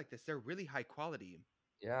all look like this. They're really high quality.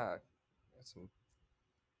 Yeah, that's some,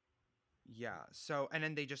 Yeah. So, and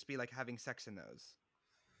then they just be like having sex in those.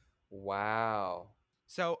 wow.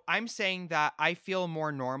 So, I'm saying that I feel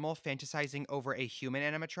more normal fantasizing over a human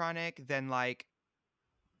animatronic than like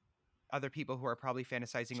other people who are probably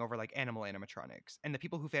fantasizing over like animal animatronics. And the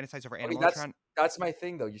people who fantasize over Okay, animal animatronic. that's my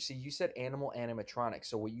thing though. You see, you said animal animatronics,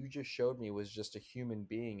 so what you just showed me was just a human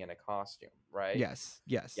being in a costume, right? Yes.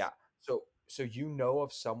 Yes. Yeah. So you know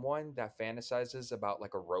of someone that fantasizes about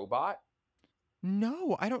like a robot?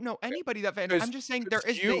 No, I don't know anybody that fan. Because I'm just saying there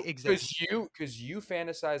is they exist. because you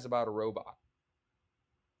fantasize about a robot.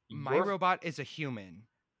 My You're robot is a human.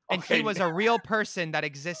 And he okay. was a real person that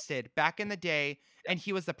existed back in the day, and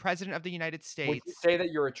he was the president of the United Would you States. say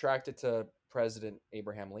that you're attracted to President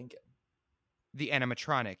Abraham Lincoln? The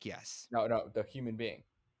animatronic, yes. No, no, the human being.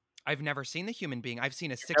 I've never seen the human being. I've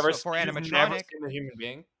seen a You've never, 6'4" you've never animatronic. seen the human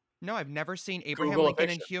being? No, I've never seen Abraham Google a Lincoln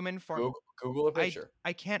in picture. human form. Google a I picture.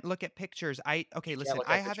 I can't look at pictures. Okay, You can't listen. look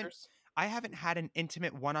at pictures. I haven't had an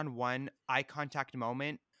intimate one-on-one eye contact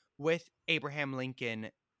moment with Abraham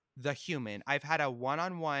Lincoln the human. I've had a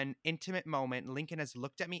one-on-one intimate moment. Lincoln has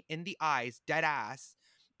looked at me in the eyes, dead ass,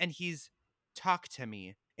 and he's talked to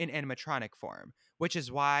me in animatronic form, which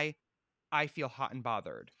is why I feel hot and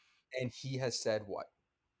bothered. And he has said what?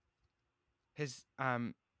 His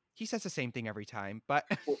He says the same thing every time, but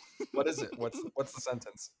What is it? What's the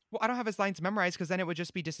sentence? well, I don't have his lines memorized because then it would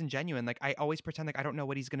just be disingenuous. Like I always pretend like I don't know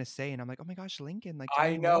what he's gonna say, and I'm like, oh my gosh, Lincoln, like tell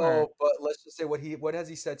I me more. know, but let's just say what has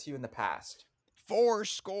he said to you in the past? Four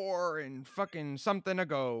score and fucking something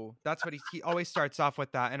ago. That's what he always starts off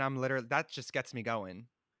with that, and I'm literally that just gets me going.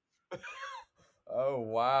 Oh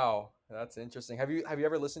wow, that's interesting. Have you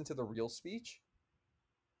ever listened to the real speech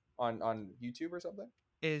on YouTube or something?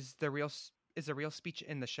 Is the real speech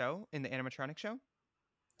in the show in the animatronic show?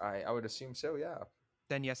 I would assume so. Yeah.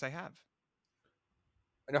 Then yes, I have.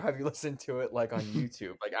 I know. Have you listened to it like on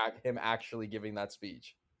YouTube, like him actually giving that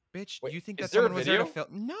speech? Bitch, Wait, you think is that there a someone was there to video?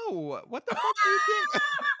 film? No. What the fuck do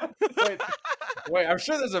you think? wait, wait. I'm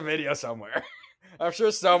sure there's a video somewhere. I'm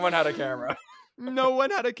sure someone had a camera. No one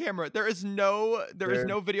had a camera. There is Dude,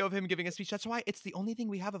 no video of him giving a speech. That's why it's the only thing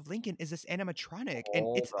we have of Lincoln is this animatronic, and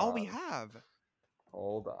hold it's all we on, have.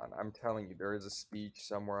 hold on. I'm telling you, there is a speech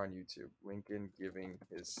somewhere on YouTube. Lincoln giving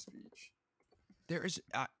his speech. There is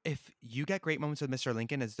if you get great moments with Mr.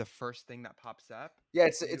 Lincoln is the first thing that pops up. Yeah,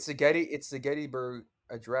 You, it's the Gettysburg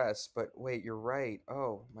Address. But wait, you're right.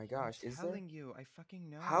 Oh my I'm gosh, is there? telling you, I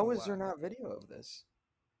fucking How know. is there not video of this?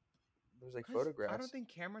 There's like Cause I don't photographs. think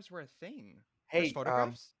cameras were a thing. There's Hey,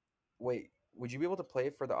 photographs? wait. Would you be able to play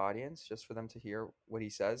it for the audience just for them to hear what he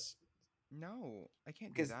says? No, I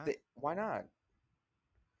can't do Because that. why not?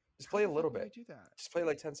 Just How play the a little fuck would I bit. do that? Just play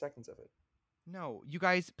like 10 seconds of it. No, you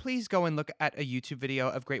guys, please go and look at a YouTube video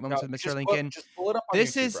of Great No, Moments with Mr. Lincoln. just pull it up on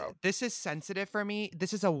YouTube, bro. This is sensitive for me.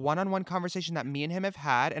 This is a one-on-one conversation that me and him have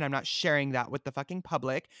had, and I'm not sharing that with the fucking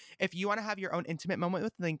public. If you want to have your own intimate moment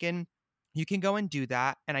with Lincoln, you can go and do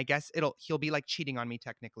that. And I guess he'll be like cheating on me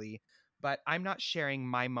technically, but I'm not sharing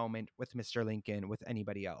my moment with Mr. Lincoln with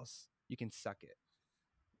anybody else. You can suck it.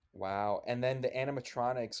 Wow. And then the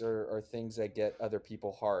animatronics are things that get other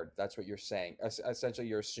people hard. That's what you're saying. Essentially,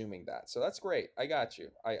 you're assuming that. So that's great. I got you.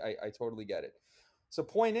 I totally get it. So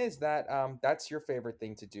point is that that's your favorite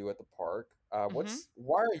thing to do at the park. Mm-hmm.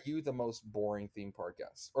 Why are you the most boring theme park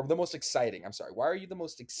guest? Or the most exciting? I'm sorry. Why are you the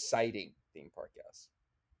most exciting theme park guest?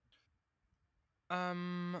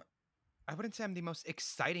 Um, I wouldn't say I'm the most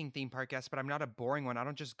exciting theme park guest, but I'm not a boring one. I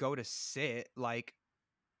don't just go to sit. Like,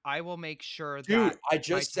 I will make sure Dude, that I my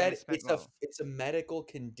just time said is spent well. it's a medical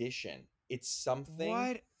condition. It's something.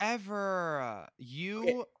 Whatever. Okay,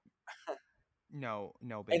 You no,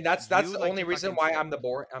 and bitch. that's You the like only to reason fucking why sit.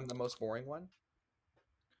 I'm the most boring one.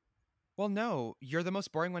 Well, no, you're the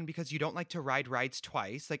most boring one because you don't like to ride rides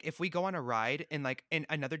twice. Like if we go on a ride in like in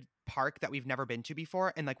another park that we've never been to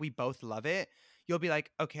before and like we both love it, you'll be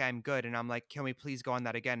like, "Okay, I'm good." And I'm like, "Can we please go on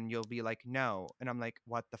that again?" And you'll be like, "No." And I'm like,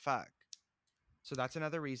 "What the fuck?" So that's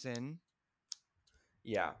another reason.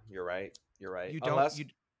 Yeah, you're right. You're right. You don't you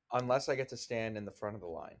Unless I get to stand in the front of the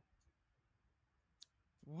line.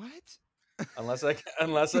 what? Unless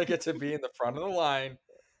I get to be in the front of the line,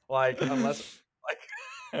 like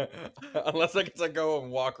like unless I get to go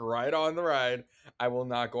and walk right on the ride, I will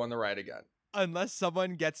not go on the ride again. Unless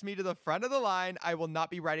someone gets me to the front of the line, I will not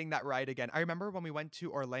be riding that ride again. I remember when we went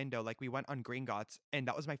to Orlando, like we went on Green Gots, and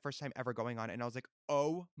that was my first time ever going on it. And I was like,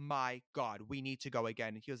 oh my God, we need to go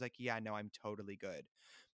again. And he was like, yeah, no, I'm totally good.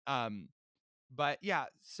 Um, but yeah, You're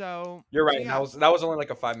so right. yeah, That was only like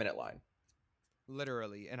a 5 minute line.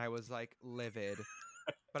 literally. And I was like livid.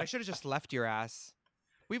 But I should have just left your ass.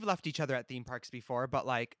 We've left each other at theme parks before, but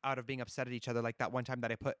like out of being upset at each other, like that one time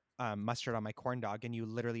that I put mustard on my corn dog and you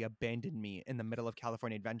literally abandoned me in the middle of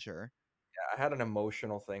California Adventure. Yeah, I had an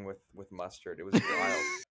emotional thing with mustard. It was wild.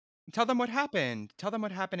 Tell them what happened. Tell them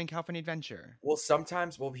what happened in California Adventure. Well,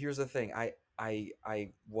 sometimes, well, here's the thing.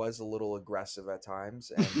 I was a little aggressive at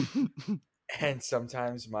times, and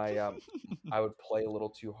sometimes my I would play a little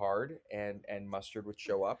too hard, and mustard would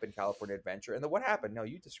show up in California Adventure. And then what happened? No,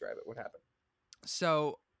 you describe it. What happened?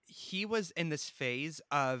 So he was in this phase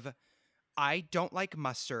of I don't like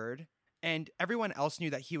mustard, and everyone else knew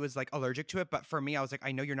that he was like allergic to it, but for me, I was like,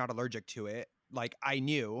 I know you're not allergic to it. Like I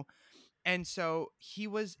knew. And so he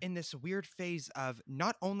was in this weird phase of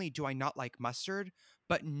not only do I not like mustard,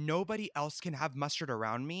 but nobody else can have mustard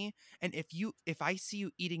around me. And if I see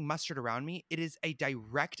you eating mustard around me, it is a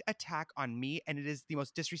direct attack on me and it is the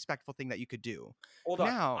most disrespectful thing that you could do. Hold on.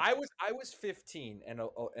 Now, I was 15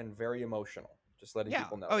 and very emotional. Just letting yeah.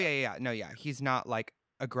 people know Oh that. yeah. No, yeah. He's not like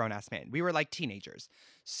a grown ass man. We were like teenagers.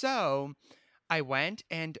 So I went,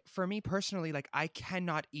 and for me personally, like I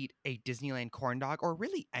cannot eat a Disneyland corn dog or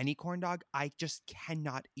really any corn dog. I just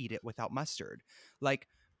cannot eat it without mustard. Like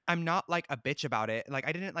I'm not like a bitch about it. Like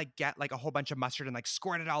I didn't like get like a whole bunch of mustard and like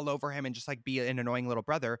squirt it all over him and just like be an annoying little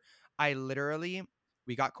brother.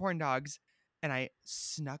 We got corn dogs and I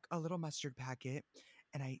snuck a little mustard packet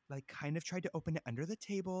and I like kind of tried to open it under the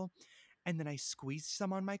table, and then I squeezed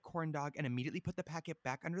some on my corn dog and immediately put the packet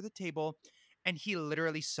back under the table, and he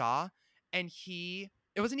literally saw, and it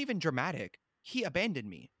wasn't even dramatic. He abandoned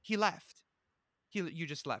me. He left. You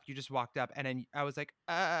just left. You just walked up, and then I was like,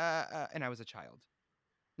 and I was a child.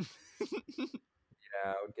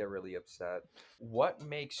 Yeah, I would get really upset. What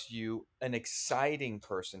makes you an exciting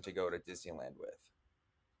person to go to Disneyland with?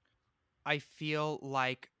 I feel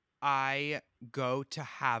like I go to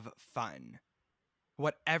have fun.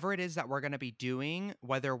 Whatever it is that we're going to be doing,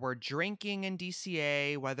 whether we're drinking in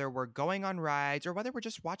DCA, whether we're going on rides, or whether we're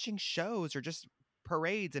just watching shows or just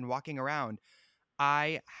parades and walking around,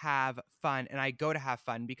 I have fun and I go to have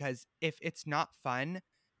fun because if it's not fun,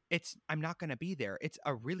 I'm not going to be there. It's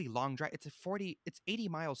a really long drive. It's 80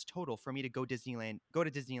 miles total for me to go to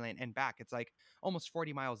Disneyland and back. It's like almost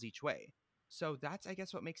 40 miles each way. So that's I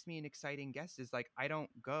guess what makes me an exciting guest is like I don't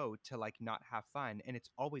go to like not have fun and it's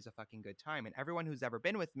always a fucking good time. And everyone who's ever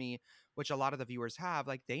been with me, which a lot of the viewers have,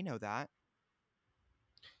 like they know that.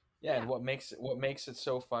 Yeah, and what makes it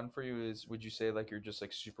so fun for you is would you say like you're just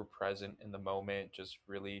like super present in the moment, just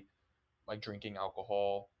really like drinking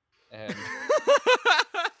alcohol and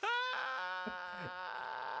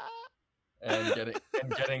and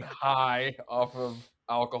getting high off of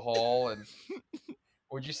alcohol and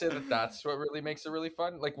would you say that that's what really makes it really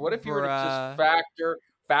fun? Like what if you were to just Bruh.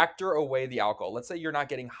 factor away the alcohol? Let's say you're not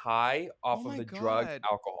getting high Oh off of my the drug god.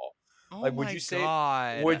 alcohol. Oh Like my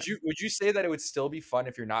god. would you say that it would still be fun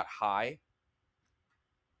if you're not high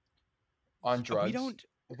on We drugs? don't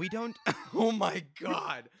we don't oh my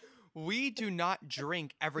god. We do not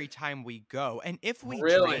drink every time we go. And if we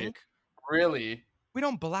Really? drink, Really? we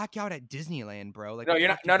don't black out at Disneyland, bro. Like No, what the you're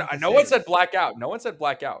not. fuck do you No, no, think this no one said is? blackout. No one said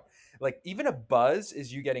blackout. Like even a buzz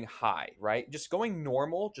is you getting high, right? Just going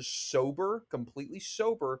normal, just sober, completely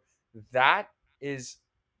sober. That is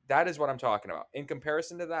that is what I'm talking about. In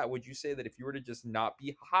comparison to that, would you say that if you were to just not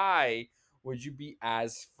be high, would you be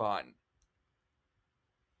as fun?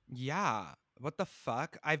 Yeah. What the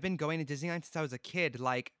fuck? I've been going to Disneyland since I was a kid.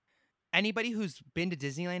 Like anybody who's been to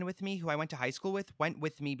Disneyland with me, who I went to high school with, went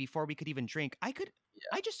with me before we could even drink. I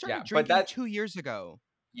just Yeah, started but drinking that 2 years ago.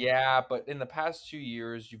 yeah, but in the past 2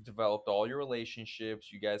 years, you've developed all your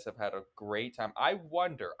relationships. You guys have had a great time. I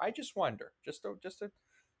wonder. I just wonder. Just Oh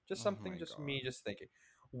something. my Just me. god. Just thinking.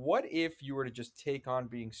 What if you were to just take on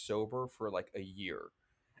being sober for like a year,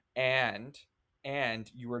 and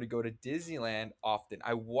you were to go to Disneyland often?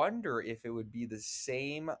 I wonder if it would be the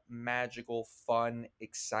same magical, fun,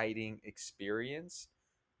 exciting experience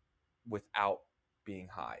without being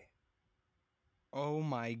high. Oh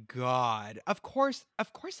my god. Of course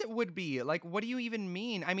it would be. Like, what do you even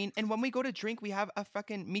mean? I mean, and when we go to drink, we have a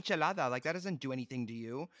fucking michelada. Like, that doesn't do anything to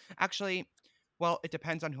you. Actually, well, it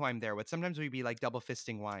depends on who I'm there with. Sometimes we'd be like double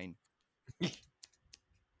fisting wine.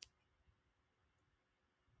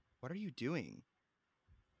 What are you doing?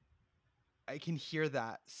 I can hear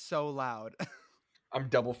that so loud. I'm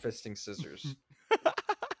double fisting scissors.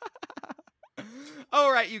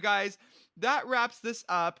 All right, you guys. That wraps this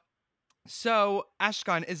up. So,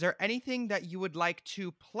 Ashkan, is there anything that you would like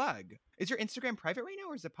to plug? Is your Instagram private right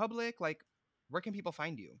now or is it public? Like, where can people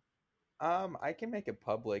find you? I can make it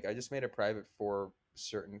public. I just made it private for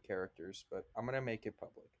certain characters, but I'm gonna make it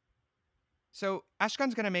public. So,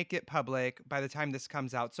 Ashkan's going to make it public by the time this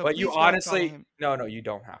comes out. So, But you please go and follow honestly, him. no, no, you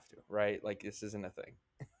don't have to, right? Like this isn't a thing.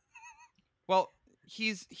 Well,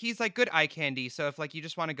 he's like good eye candy. So, if like you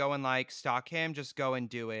just want to go and like stalk him, just go and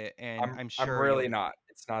do it and I'm I'm sure really you'll. not.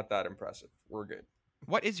 It's not that impressive. We're good.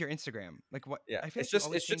 What is your Instagram? Like what? Yeah, I feel like you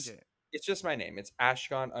always change it. it's just my name. It's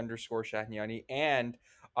Ashkan_Shahniani. And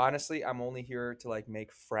honestly, I'm only here to like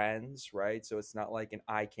make friends, right? So it's not like an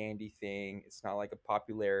eye candy thing. It's not like a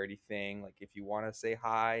popularity thing. Like if you want to say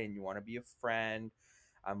hi and you want to be a friend,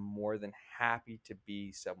 I'm more than happy to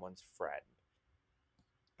be someone's friend.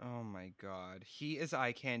 Oh my god. He is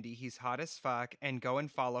eye candy. He's hot as fuck. And go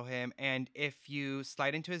and follow him. And if you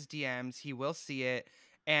slide into his DMs, he will see it.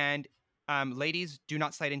 And ladies, do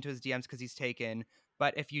not slide into his DMs because he's taken.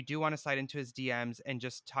 But if you do want to slide into his DMs and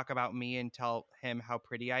just talk about me and tell him how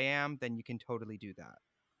pretty I am, then you can totally do that.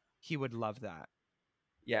 He would love that.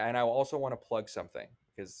 Yeah, and I also want to plug something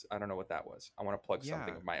because I don't know what that was. I want to plug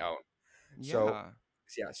something Yeah. of my own. So, Yeah.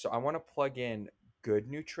 yeah, so I want to plug in good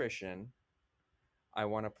nutrition. I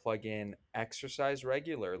want to plug in exercise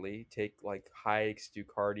regularly, take like hikes, do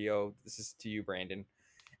cardio. This is to you, Brandon.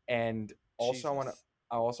 And also Jesus.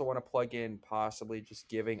 I also want to plug in possibly just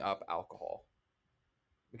giving up alcohol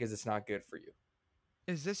because it's not good for you.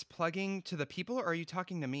 Is this plugging to the people or are you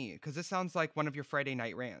talking to me? Because this sounds like one of your Friday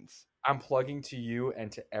night rants. I'm plugging to you and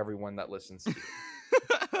to everyone that listens to you.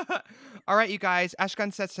 All right, you guys.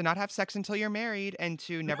 Ashkan says to not have sex until you're married and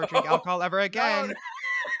to never drink No, alcohol ever no, again.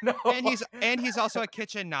 no. And he's also a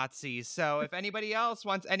kitchen Nazi. So if anybody else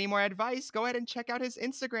wants any more advice, go ahead and check out his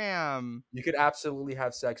Instagram. You could absolutely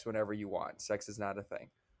have sex whenever you want. Sex is not a thing.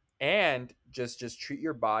 And just treat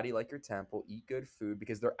your body like your temple, eat good food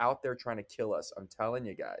because they're out there trying to kill us. I'm telling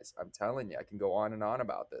you guys. I'm telling you. I can go on and on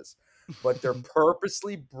about this. But they're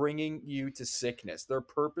purposely bringing you to sickness. They're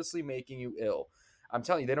purposely making you ill. I'm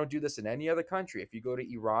telling you, they don't do this in any other country. If you go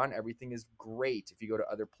to Iran, everything is great. If you go to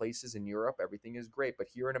other places in Europe, everything is great. But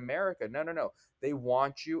here in America, no, no, no. They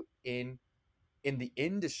want you in the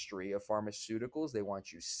industry of pharmaceuticals. They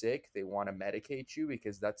want you sick. They want to medicate you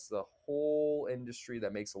because that's the whole industry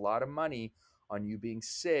that makes a lot of money on you being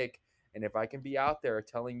sick. And if I can be out there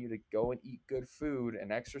telling you to go and eat good food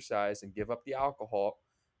and exercise and give up the alcohol,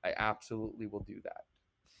 I absolutely will do that.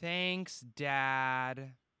 Thanks,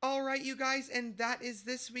 Dad. All right, you guys, and that is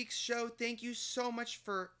this week's show. Thank you so much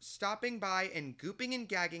for stopping by and gooping and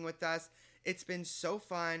gagging with us. It's been so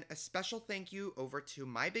fun. A special thank you over to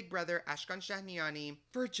my big brother, Ashkan Shahniani,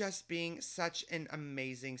 for just being such an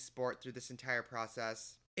amazing sport through this entire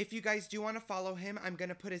process. If you guys do want to follow him, I'm going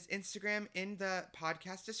to put his Instagram in the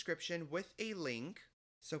podcast description with a link.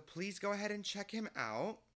 So please go ahead and check him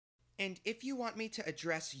out. And if you want me to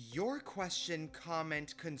address your question,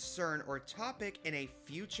 comment, concern, or topic in a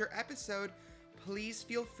future episode, please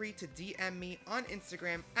feel free to DM me on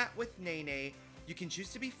Instagram @withnene. You can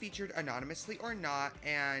choose to be featured anonymously or not,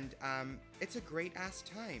 and it's a great ass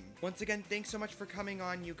time. Once again, thanks so much for coming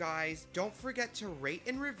on, you guys. Don't forget to rate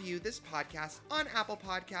and review this podcast on Apple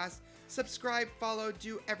Podcasts. Subscribe, follow,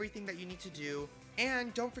 do everything that you need to do.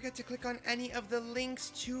 And don't forget to click on any of the links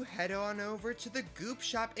to head on over to the Goop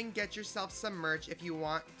Shop and get yourself some merch if you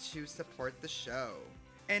want to support the show.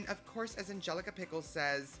 And of course, as Angelica Pickles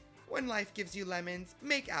says, when life gives you lemons,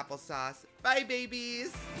 make applesauce. Bye,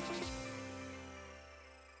 babies!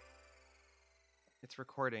 It's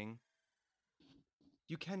recording.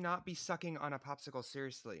 You cannot be sucking on a popsicle,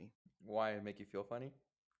 seriously. Why? It make you feel funny?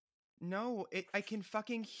 No, I can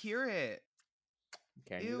fucking hear it.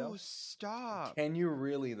 Can you though? Stop. Can you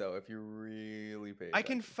really though? If you really pay attention. I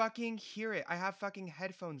can fucking hear it. I have fucking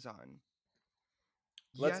headphones on.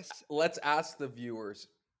 Let's ask the viewers.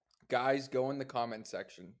 Guys, go in the comment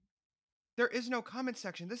section. There is no comment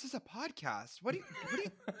section. This is a podcast. What do you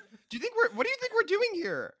what do you think we're doing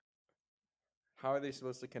here? How are they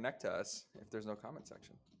supposed to connect to us if there's no comment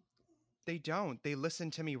section? They don't. They listen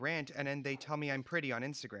to me rant and then they tell me I'm pretty on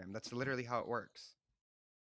Instagram. That's literally how it works.